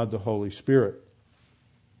of God the Holy Spirit.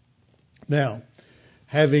 Now,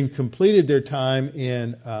 having completed their time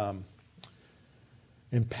in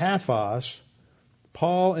Paphos,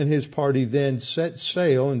 Paul and his party then set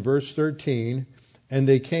sail in verse 13, and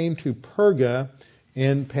they came to Perga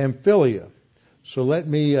in Pamphylia. So let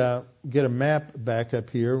me get a map back up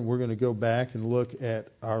here. We're going to go back and look at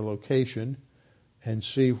our location and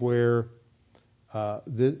see where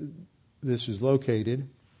this is located.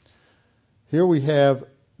 Here we have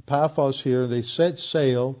Paphos here. They set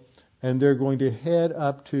sail, and they're going to head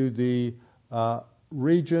up to the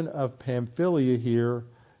region of Pamphylia here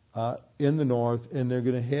in the north, and they're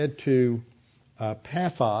going to head to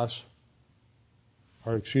Paphos,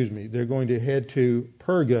 they're going to head to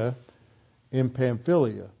Perga in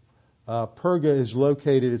Pamphylia. Perga is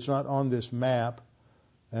located, it's not on this map,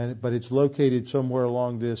 but it's located somewhere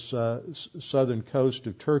along this southern coast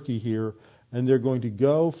of Turkey here, and they're going to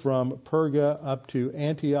go from Perga up to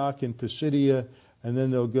Antioch in Pisidia, and then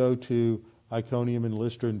they'll go to Iconium and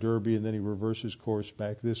Lystra and Derbe, and then he reverses course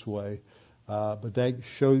back this way. But that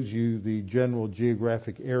shows you the general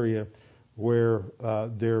geographic area where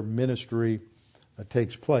their ministry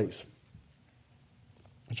takes place.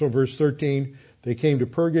 So verse 13, they came to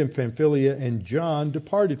Perga and Pamphylia, and John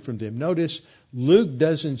departed from them. Notice Luke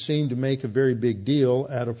doesn't seem to make a very big deal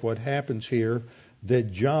out of what happens here,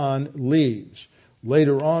 that John leaves.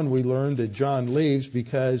 Later on we learn that John leaves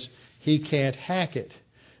because he can't hack it.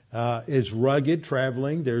 It's rugged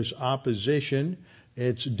traveling, there's opposition,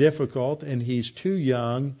 it's difficult, and he's too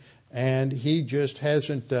young, and he just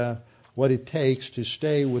hasn't what it takes to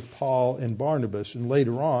stay with Paul and Barnabas. And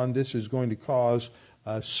later on, this is going to cause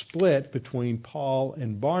a split between Paul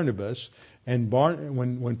and Barnabas. And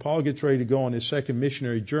when Paul gets ready to go on his second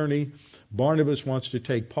missionary journey, Barnabas wants to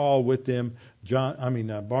take Paul with him.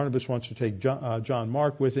 Barnabas wants to take John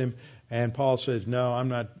Mark with him, and Paul says, "No, I'm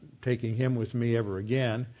not taking him with me ever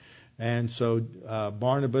again." And so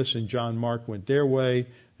Barnabas and John Mark went their way,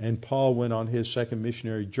 and Paul went on his second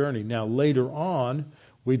missionary journey. Now later on,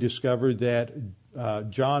 we discovered that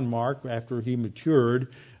John Mark, after he matured,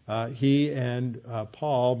 he and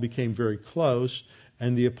Paul became very close,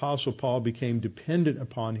 and the Apostle Paul became dependent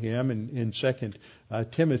upon him. And in 2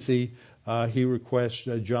 Timothy, he requests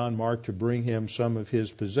John Mark to bring him some of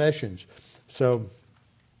his possessions. So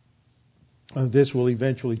this will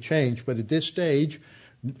eventually change, but at this stage,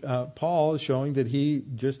 Paul is showing that he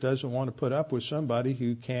just doesn't want to put up with somebody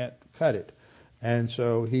who can't cut it. And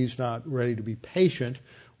so he's not ready to be patient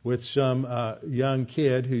with some young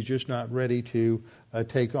kid who's just not ready to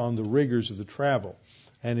take on the rigors of the travel.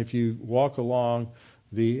 And if you walk along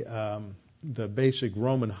the basic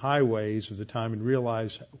Roman highways of the time and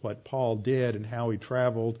realize what Paul did and how he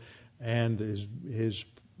traveled and his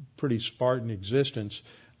pretty Spartan existence,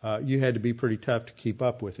 you had to be pretty tough to keep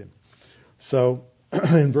up with him. So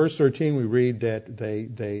in verse 13 we read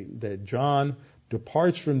that John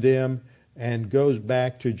departs from them and goes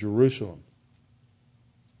back to Jerusalem.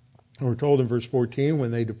 And we're told in verse 14, when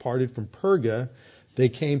they departed from Perga, they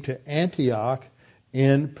came to Antioch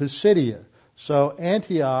in Pisidia. So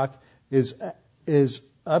Antioch is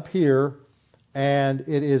up here, and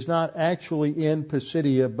it is not actually in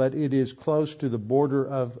Pisidia, but it is close to the border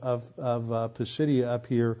of Pisidia up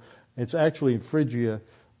here It's actually in Phrygia,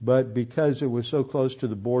 but because it was so close to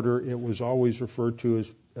the border, it was always referred to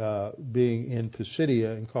as being in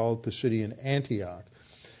Pisidia and called Pisidian Antioch.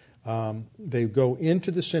 They go into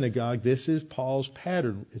the synagogue. This is Paul's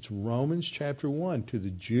pattern. It's Romans chapter 1, to the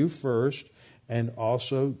Jew first and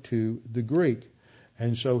also to the Greek.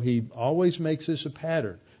 And so he always makes this a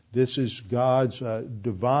pattern. This is God's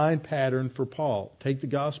divine pattern for Paul. Take the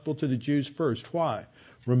gospel to the Jews first. Why?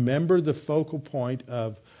 Remember, the focal point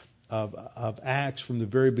of Acts from the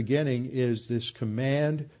very beginning is this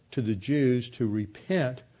command to the Jews to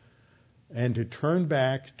repent and to turn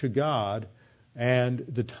back to God, and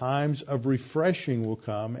the times of refreshing will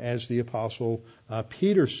come, as the Apostle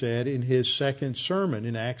Peter said in his second sermon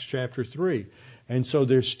in Acts chapter 3. And so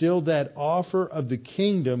there's still that offer of the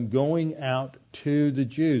kingdom going out to the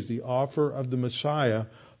Jews, the offer of the Messiah,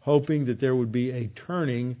 hoping that there would be a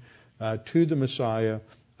turning to the Messiah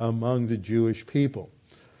among the Jewish people.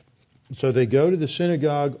 So they go to the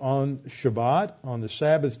synagogue on Shabbat, on the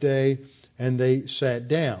Sabbath day, and they sat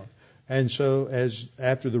down. And so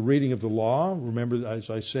after the reading of the law, remember, as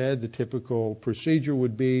I said, the typical procedure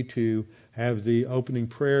would be to have the opening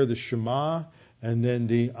prayer, the Shema, and then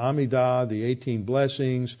the Amidah, the 18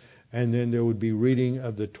 blessings, and then there would be reading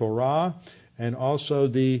of the Torah, and also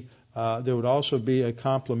there would also be a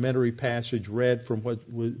complementary passage read from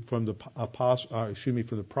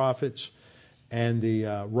the prophets and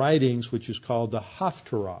the writings, which is called the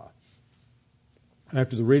Haftarah.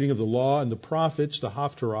 After the reading of the law and the prophets, the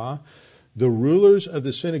Haftarah, the rulers of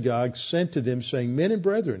the synagogue sent to them, saying, "Men and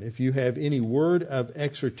brethren, if you have any word of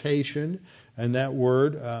exhortation," and that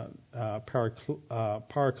word,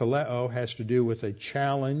 parakaleo, has to do with a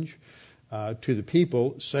challenge to the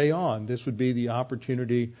people, "say on." This would be the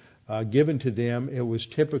opportunity given to them. It was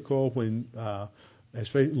typical when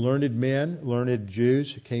especially learned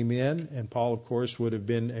Jews came in, and Paul, of course, would have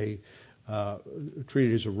been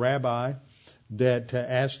treated as a rabbi, that to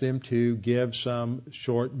ask them to give some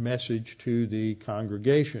short message to the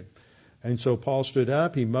congregation. And so Paul stood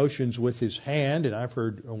up, he motions with his hand, and I've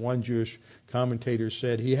heard one Jewish commentator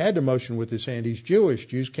said he had to motion with his hand. He's Jewish.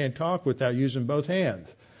 Jews can't talk without using both hands.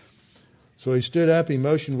 So he stood up, he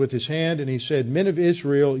motioned with his hand, and he said, "Men of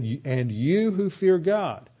Israel, and you who fear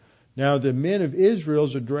God." Now the men of Israel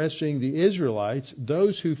is addressing the Israelites.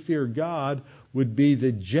 Those who fear God would be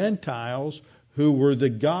the Gentiles who were the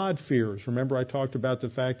God-fearers. Remember, I talked about the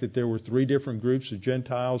fact that there were three different groups of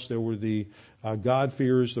Gentiles. There were the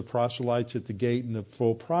God-fearers, the proselytes at the gate, and the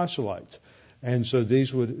full proselytes. And so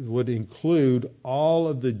these would include all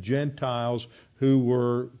of the Gentiles who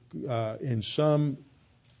were in some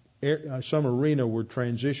arena were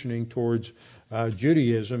transitioning towards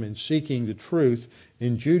Judaism and seeking the truth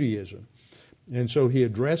in Judaism. And so he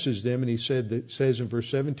addresses them, and he says in verse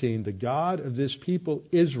 17, "The God of this people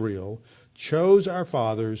Israel chose our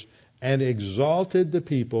fathers and exalted the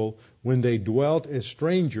people when they dwelt as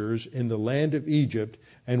strangers in the land of Egypt,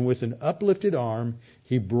 and with an uplifted arm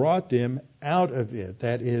he brought them out of it,"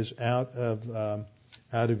 that is, out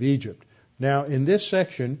of Egypt. Now, in this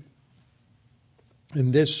section,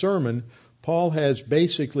 in this sermon, Paul has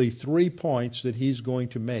basically 3 points that he's going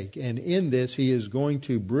to make, and in this he is going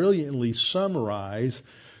to brilliantly summarize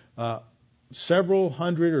several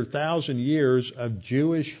hundred or thousand years of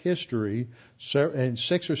Jewish history and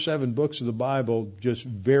 6 or 7 books of the Bible. Just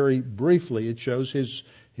very briefly, it shows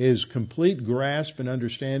his complete grasp and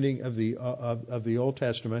understanding of the Old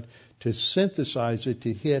Testament, to synthesize it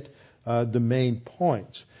to hit the main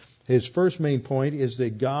points. His first main point is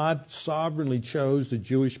that God sovereignly chose the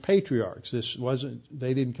Jewish patriarchs.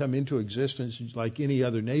 They didn't come into existence like any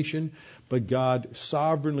other nation, but God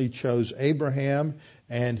sovereignly chose Abraham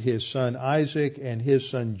and his son Isaac and his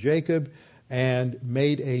son Jacob, and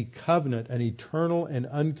made a covenant, an eternal and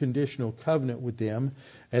unconditional covenant with them,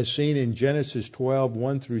 as seen in Genesis 12,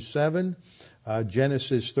 1 through 7,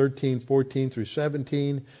 Genesis 13, 14 through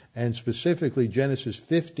 17, and specifically Genesis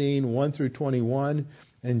 15, 1 through 21,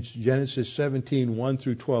 and Genesis 17, 1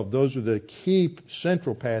 through 12. Those are the key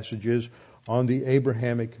central passages on the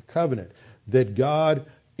Abrahamic covenant, that God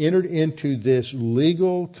entered into this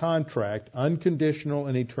legal contract, unconditional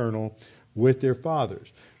and eternal, with their fathers.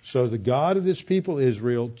 So the God of this people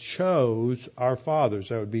Israel chose our fathers,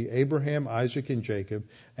 that would be Abraham, Isaac, and Jacob,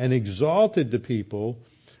 and exalted the people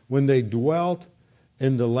when they dwelt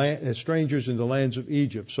in the land as strangers in the lands of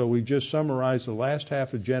Egypt. So we just summarized the last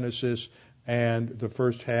half of Genesis and the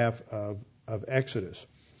first half of Exodus.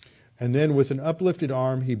 And then with an uplifted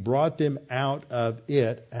arm, he brought them out of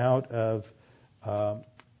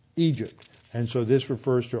Egypt. And so this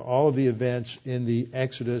refers to all of the events in the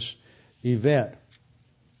Exodus event.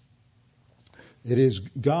 It is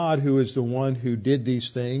God who is the one who did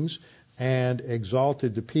these things and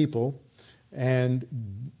exalted the people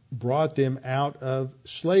and brought them out of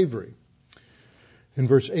slavery. In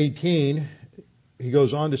verse 18, he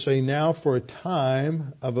goes on to say, now for a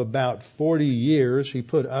time of about 40 years, he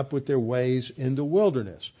put up with their ways in the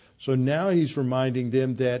wilderness. So now he's reminding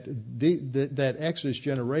them that that Exodus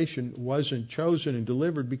generation wasn't chosen and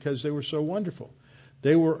delivered because they were so wonderful.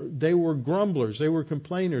 They were grumblers. They were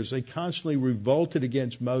complainers. They constantly revolted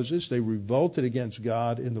against Moses. They revolted against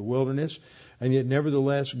God in the wilderness. And yet,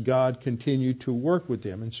 nevertheless, God continued to work with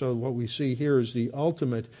them. And so what we see here is the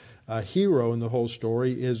ultimate hero in the whole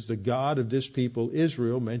story is the God of this people,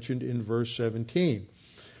 Israel, mentioned in verse 17.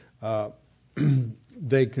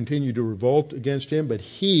 They continued to revolt against him, but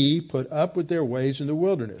he put up with their ways in the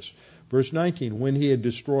wilderness. Verse 19, when he had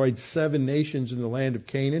destroyed 7 nations in the land of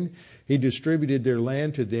Canaan, he distributed their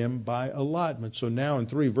land to them by allotment. So now in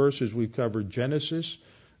 3 verses we've covered Genesis,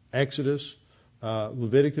 Exodus,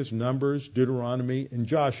 Leviticus, Numbers, Deuteronomy, and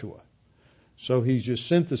Joshua. So he's just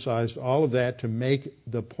synthesized all of that to make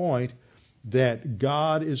the point that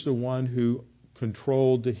God is the one who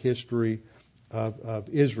controlled the history of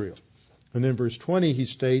Israel. And then verse 20 he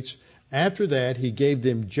states, after that he gave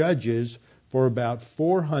them judges for about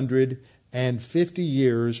 450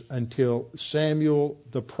 years until Samuel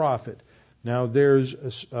the prophet. Now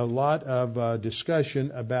there's a lot of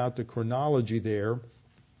discussion about the chronology there.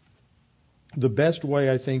 The best way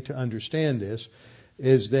I think to understand this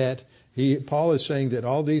is that Paul is saying that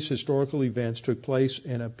all these historical events took place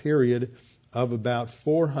in a period of about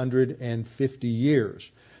 450 years.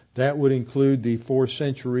 That would include the 4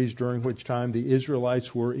 centuries during which time the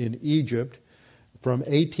Israelites were in Egypt, from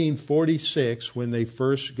 1846, when they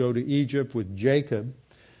first go to Egypt with Jacob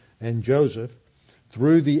and Joseph,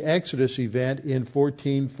 through the Exodus event in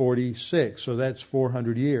 1446. So that's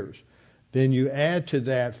 400 years. Then you add to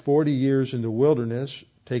that 40 years in the wilderness,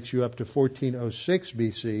 takes you up to 1406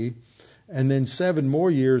 BC, and then 7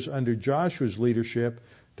 more years under Joshua's leadership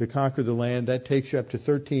to conquer the land. That takes you up to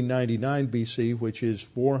 1399 BC, which is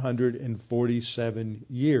 447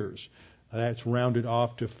 years. That's rounded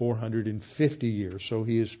off to 450 years. So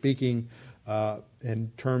he is speaking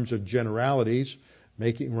in terms of generalities,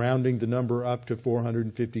 rounding the number up to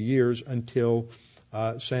 450 years until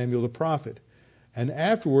Samuel the prophet. And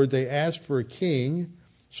afterward they asked for a king,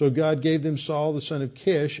 so God gave them Saul the son of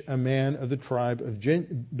Kish, a man of the tribe of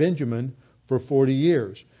Benjamin, for 40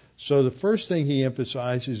 years. So the first thing he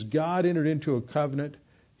emphasizes, God entered into a covenant.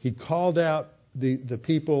 He called out the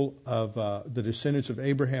people of the descendants of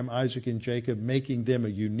Abraham, Isaac, and Jacob, making them a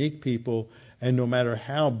unique people. And no matter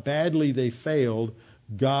how badly they failed,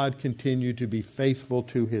 God continued to be faithful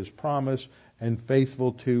to his promise and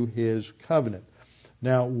faithful to his covenant.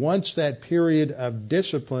 Now, once that period of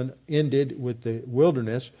discipline ended with the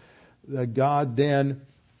wilderness, God then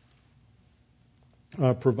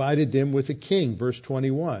provided them with a king. Verse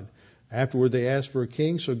 21. Afterward they asked for a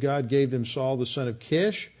king, so God gave them Saul the son of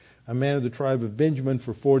Kish, a man of the tribe of Benjamin,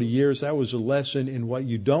 for 40 years. That was a lesson in what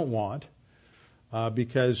you don't want,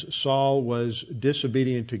 because Saul was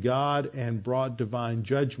disobedient to God and brought divine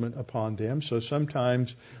judgment upon them. So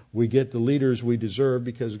sometimes we get the leaders we deserve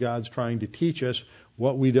because God's trying to teach us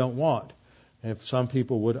what we don't want, if some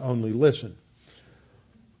people would only listen.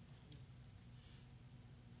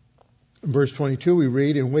 In verse 22 we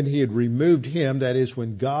read, and when he had removed him, that is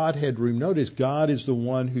when God had removed, notice God is the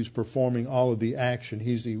one who's performing all of the action.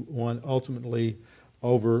 He's the one ultimately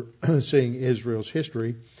overseeing Israel's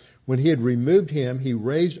history. When he had removed him, he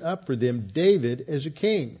raised up for them David as a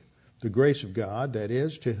king, the grace of God, that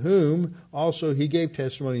is, to whom also he gave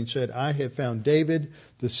testimony and said, I have found David,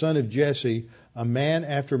 the son of Jesse, a man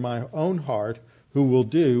after my own heart, who will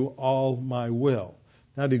do all my will.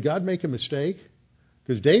 Now, did God make a mistake?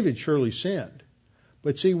 Because David surely sinned.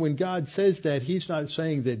 But see, when God says that, he's not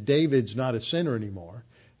saying that David's not a sinner anymore.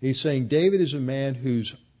 He's saying David is a man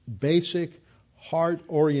whose basic heart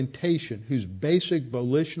orientation, whose basic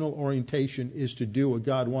volitional orientation is to do what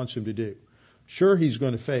God wants him to do. Sure, he's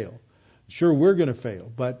going to fail. Sure, we're going to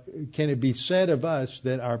fail. But can it be said of us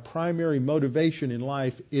that our primary motivation in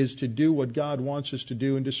life is to do what God wants us to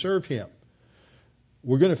do and to serve him?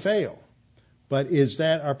 We're going to fail. But is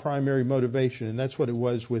that our primary motivation? And that's what it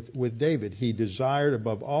was with David. He desired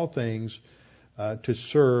above all things to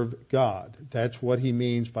serve God. That's what he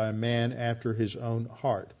means by a man after his own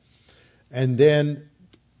heart. And then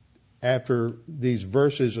after these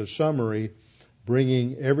verses of summary,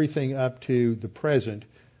 bringing everything up to the present,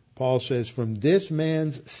 Paul says, from this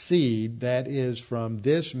man's seed, that is from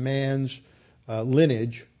this man's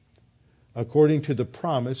lineage, according to the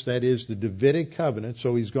promise, that is the Davidic covenant.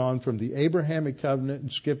 So he's gone from the Abrahamic covenant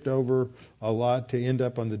and skipped over a lot to end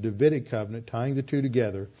up on the Davidic covenant, tying the two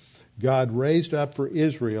together. God raised up for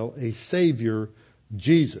Israel a Savior,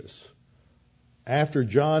 Jesus, after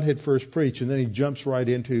John had first preached. And then he jumps right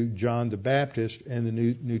into John the Baptist and the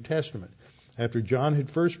New Testament. After John had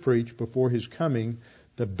first preached before his coming,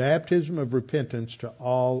 the baptism of repentance to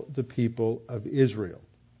all the people of Israel.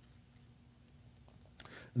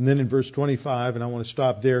 And then in verse 25, and I want to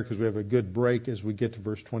stop there because we have a good break as we get to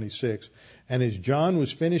verse 26. And as John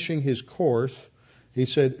was finishing his course, he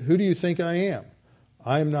said, "Who do you think I am?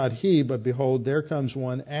 I am not he, but behold, there comes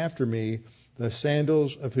one after me, the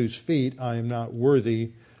sandals of whose feet I am not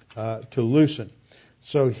worthy to loosen."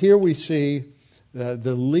 So here we see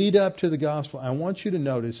the lead up to the gospel. I want you to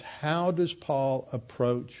notice, how does Paul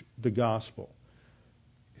approach the gospel?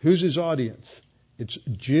 Who's his audience? It's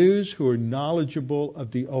Jews who are knowledgeable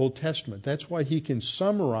of the Old Testament. That's why he can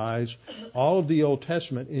summarize all of the Old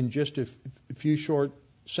Testament in just a few short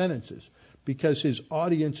sentences, because his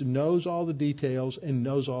audience knows all the details and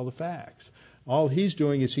knows all the facts. All he's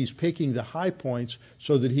doing is he's picking the high points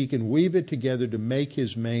so that he can weave it together to make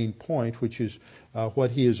his main point, which is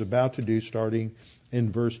what he is about to do starting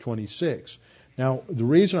in verse 26. Now, the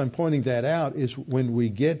reason I'm pointing that out is when we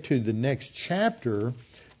get to the next chapter,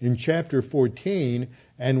 in chapter 14,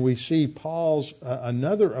 and we see Paul's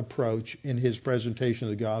another approach in his presentation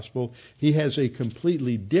of the gospel, he has a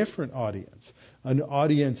completely different audience. An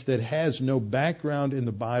audience that has no background in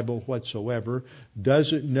the Bible whatsoever,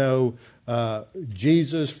 doesn't know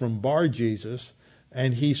Jesus from Bar Jesus,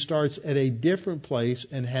 and he starts at a different place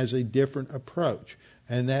and has a different approach.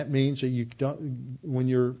 And that means that you don't, when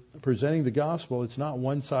you're presenting the gospel, it's not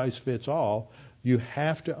one size fits all. You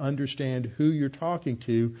have to understand who you're talking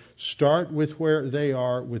to, start with where they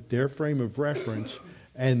are, with their frame of reference,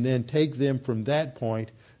 and then take them from that point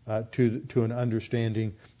to an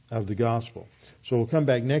understanding of the gospel. So we'll come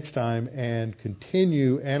back next time and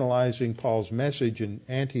continue analyzing Paul's message in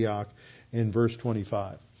Antioch in verse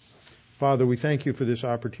 25. Father, we thank you for this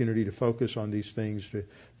opportunity to focus on these things, to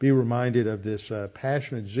be reminded of this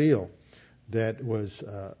passionate zeal that was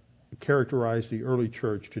characterized the early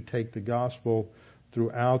church to take the gospel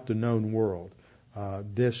throughout the known world.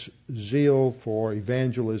 This zeal for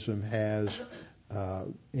evangelism has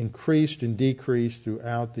increased and decreased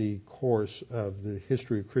throughout the course of the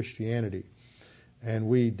history of Christianity. And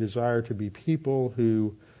we desire to be people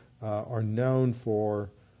who are known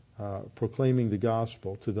for proclaiming the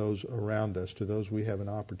gospel to those around us, to those we have an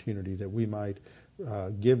opportunity, that we might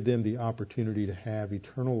give them the opportunity to have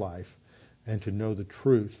eternal life and to know the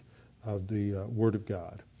truth of the Word of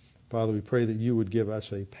God. Father, we pray that you would give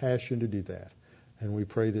us a passion to do that. And we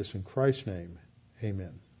pray this in Christ's name.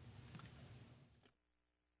 Amen.